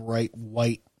like the bright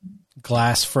white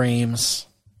glass frames.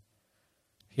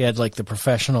 He had like the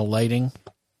professional lighting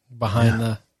behind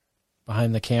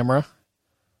the camera.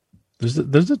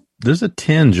 There's a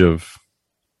tinge of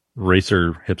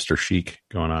racer hipster chic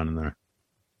going on in there.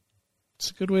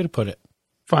 It's a good way to put it.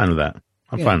 Fine with that.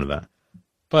 I'm fine with that.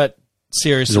 But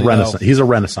seriously, he's a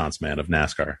renaissance man of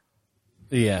NASCAR.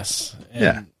 Yes.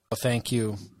 And thank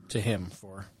you to him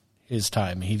for his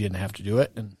time. He didn't have to do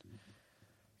it, and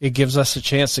it gives us a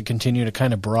chance to continue to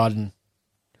kind of broaden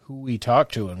who we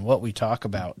talk to and what we talk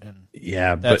about. And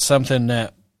that's something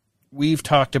that we've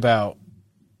talked about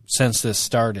since this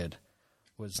started,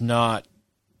 was not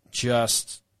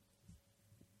just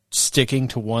sticking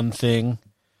to one thing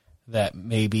that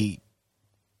maybe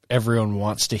everyone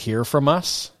wants to hear from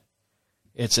us.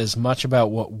 It's as much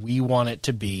about what we want it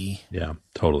to be. Yeah,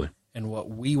 totally. And what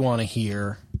we want to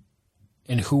hear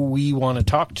and who we want to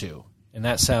talk to. And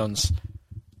that sounds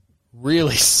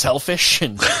really selfish.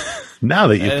 And now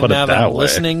that you put it that way,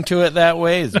 listening to it that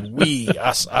way is we,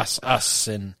 us,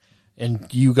 and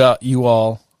you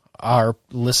all, our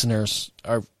listeners,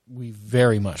 we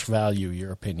very much value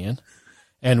your opinion.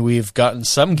 And we've gotten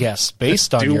some guests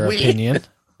based on your opinion.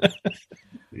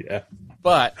 Yeah.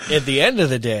 But at the end of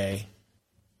the day,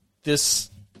 this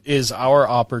is our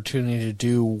opportunity to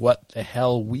do what the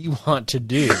hell we want to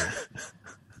do.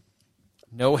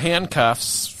 No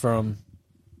handcuffs from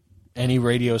any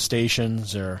radio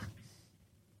stations or...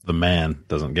 The man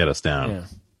doesn't get us down.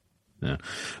 Yeah.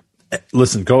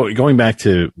 Listen, going back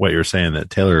to what you're saying, that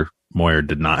Taylor Moyer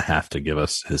did not have to give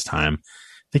us his time.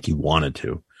 I think he wanted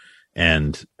to.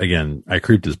 And again, I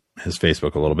creeped his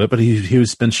Facebook a little bit, but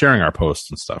he's been sharing our posts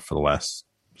and stuff for the last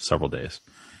several days.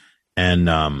 And,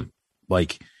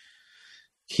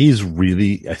 he's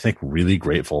really, I think, really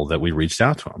grateful that we reached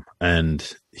out to him.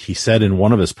 And he said in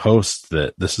one of his posts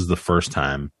that this is the first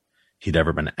time he'd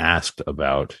ever been asked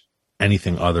about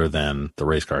anything other than the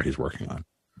race car he's working on.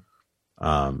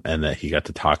 And that he got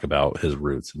to talk about his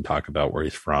roots and talk about where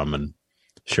he's from and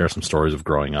share some stories of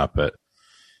growing up at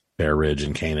Bear Ridge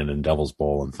and Canaan and Devil's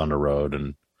Bowl and Thunder Road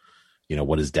and,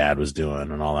 what his dad was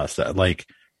doing and all that stuff.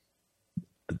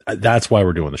 That's why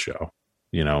we're doing the show,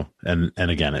 and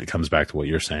again, it comes back to what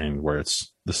you're saying, where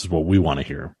this is what we want to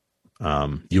hear.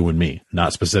 You and me,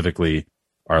 not specifically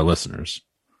our listeners.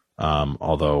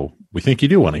 Although we think you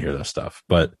do want to hear this stuff,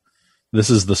 but this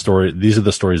is the story. These are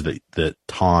the stories that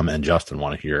Tom and Justin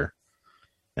want to hear.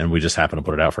 And we just happen to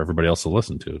put it out for everybody else to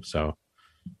listen to. So,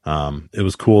 it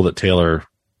was cool that Taylor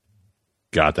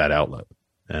got that outlet.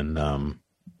 And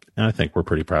I think we're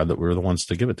pretty proud that we were the ones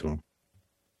to give it to him.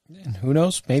 And who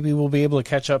knows? Maybe we'll be able to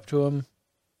catch up to him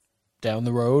down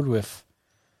the road with,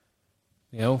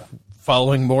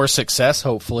 following more success,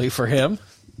 hopefully, for him.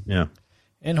 Yeah.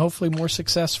 And hopefully more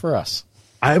success for us.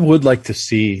 I would like to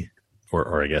see,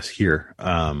 or I guess hear,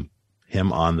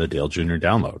 him on the Dale Jr.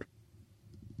 download.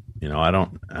 I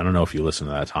don't know if you listen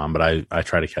to that, Tom, but I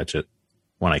try to catch it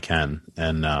when I can.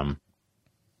 And I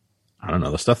don't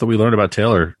know, the stuff that we learned about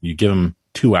Taylor, you give him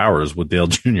 2 hours with Dale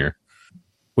Jr.,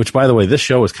 which, by the way, this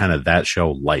show is kind of that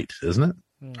show light, isn't it?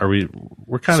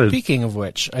 We're kind of... Speaking of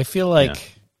which, I feel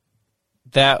like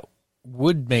that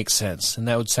would make sense, and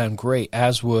that would sound great,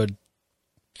 as would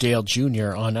Dale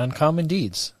Jr. on Uncommon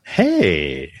Deeds.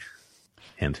 Hey!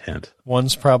 Hint, hint.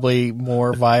 One's probably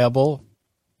more viable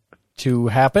to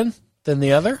happen than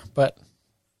the other, but...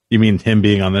 You mean him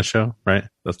being on this show, right?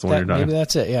 That's the one you're talking about? Maybe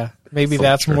that's it, yeah. Maybe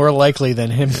that's more likely than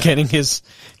him getting his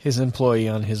employee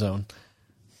on his own.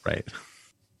 Right.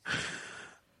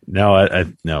 No, I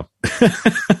no.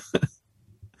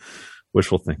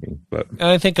 Wishful thinking, but... And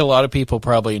I think a lot of people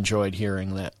probably enjoyed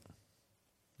hearing that.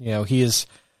 Dale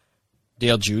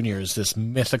Jr. is this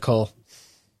mythical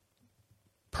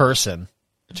person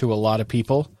to a lot of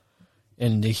people,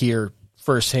 and to hear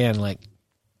firsthand,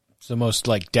 it's the most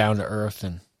down to earth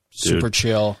and super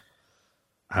chill.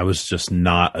 I was just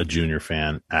not a Junior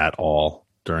fan at all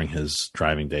during his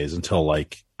driving days until I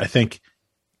think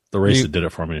the race that did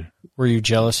it for me. Were you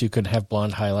jealous you couldn't have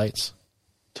blonde highlights?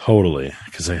 Totally,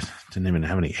 because I didn't even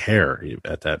have any hair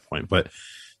at that point. But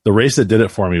the race that did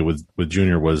it for me with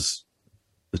Junior was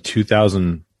the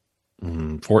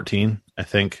 2014, I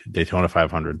think, Daytona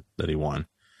 500 that he won.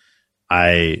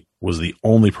 I was the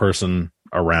only person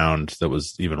around that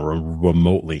was even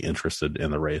remotely interested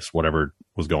in the race, whatever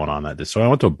was going on that day. So I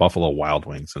went to Buffalo Wild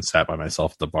Wings and sat by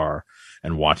myself at the bar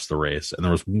and watched the race. And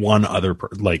there was one other,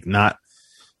 not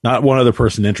one other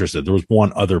person interested. There was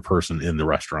one other person in the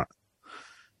restaurant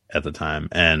at the time.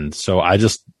 And so I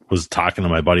just was talking to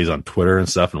my buddies on Twitter and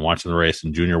stuff and watching the race,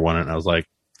 and Junior won it. And I was like,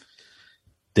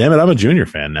 damn it, I'm a Junior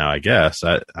fan now, I guess.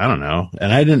 I don't know.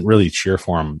 And I didn't really cheer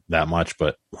for him that much,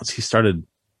 but once he started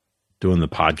doing the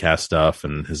podcast stuff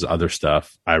and his other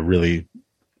stuff, I really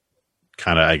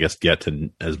kind of, I guess, get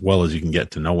to, as well as you can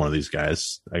get to know one of these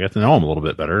guys, I got to know him a little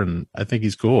bit better, and I think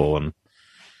he's cool.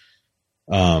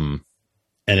 And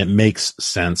it makes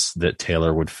sense that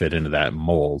Taylor would fit into that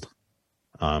mold.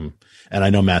 And I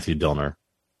know Matthew Dillner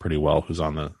pretty well, who's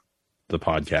on the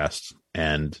podcast,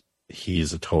 and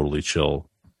he's a totally chill,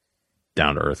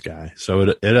 down to earth guy. So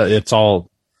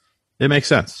it makes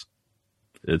sense.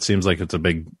 It seems like it's a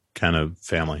big kind of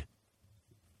family.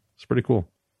 It's pretty cool.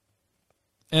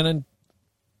 And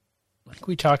like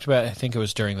we talked about, I think it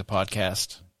was during the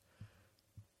podcast.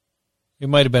 It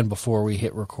might have been before we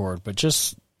hit record, but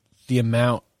just the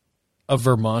amount of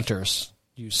Vermonters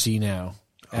you see now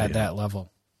at that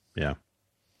level. Yeah.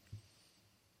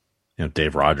 You know,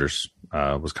 Dave Rogers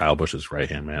was Kyle Busch's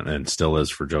right-hand man and still is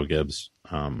for Joe Gibbs.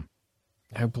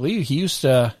 I believe he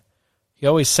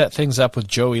always set things up with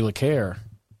Joey LeCaire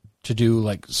to do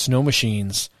like snow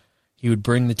machines. He would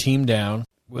bring the team down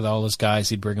with all his guys.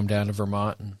 He'd bring them down to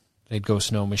Vermont and they'd go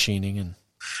snow machining.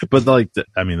 But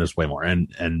there's way more.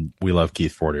 And we love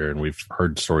Keith Fortier, and we've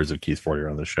heard stories of Keith Fortier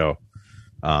on the show.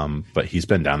 But he's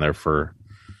been down there for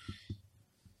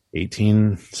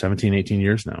 18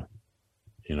 years now,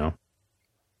 you know?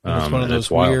 It's one of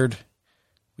those weird,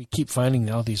 we keep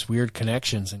finding all these weird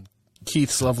connections, and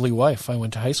Keith's lovely wife I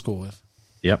went to high school with.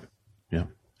 Yep. Yeah.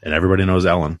 And everybody knows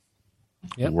Ellen.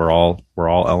 Yep. We're all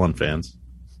Ellen fans.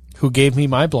 Who gave me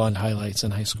my blonde highlights in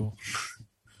high school.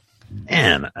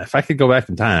 Man, if I could go back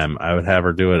in time, I would have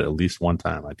her do it at least one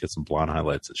time. I'd get some blonde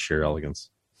highlights at Sheer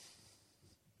Elegance.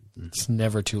 It's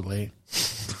never too late.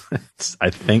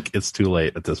 I think it's too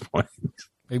late at this point.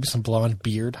 Maybe some blonde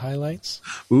beard highlights.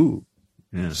 Ooh.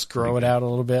 Yeah. Just grow it out a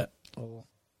little bit. Do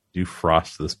you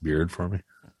frost this beard for me?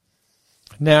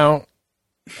 Now,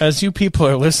 as you people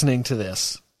are listening to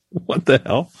this. What the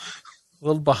hell? A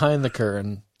little behind the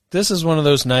curtain. This is one of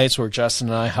those nights where Justin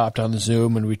and I hopped on the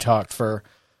Zoom and we talked for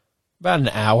about an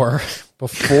hour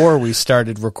before we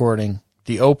started recording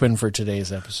the open for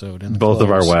today's episode. And both of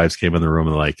our wives came in the room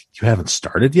and like, you haven't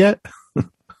started yet?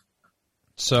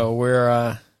 So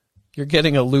you're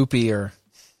getting a loopier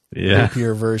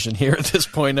version here at this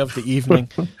point of the evening.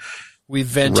 We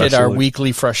vented our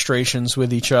weekly frustrations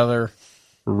with each other.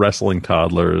 Wrestling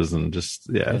toddlers and just,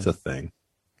 it's a thing.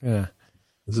 Yeah.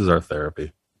 This is our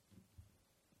therapy.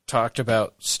 Talked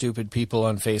about stupid people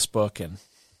on Facebook and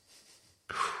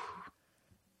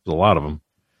there's a lot of them.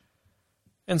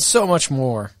 And so much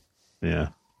more. Yeah.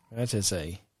 That is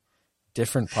a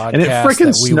different podcast. And it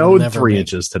freaking snowed 3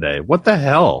 inches today. What the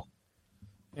hell?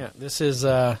 Yeah, this is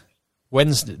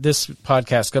Wednesday. This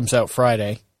podcast comes out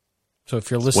Friday. So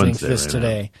if you're listening to this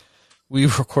today, we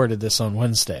recorded this on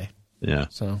Wednesday. Yeah.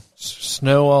 So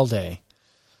snow all day.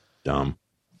 Dumb.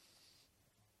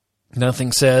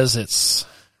 Nothing says it's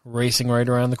racing right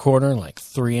around the corner like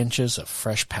 3 inches of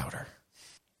fresh powder.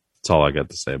 That's all I got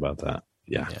to say about that.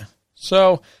 Yeah.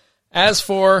 So as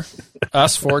for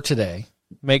us for today,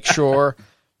 make sure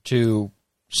to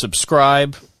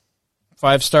subscribe,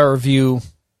 5-star review,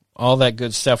 all that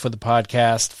good stuff with the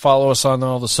podcast. Follow us on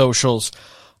all the socials.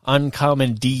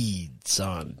 Uncommon Deeds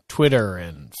on Twitter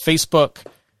and Facebook.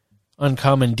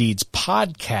 Uncommon Deeds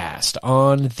podcast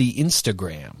on the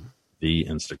Instagram.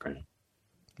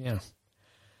 Yeah.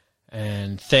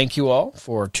 And thank you all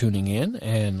for tuning in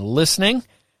and listening.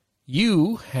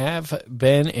 You have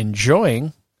been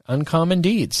enjoying Uncommon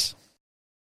Deeds.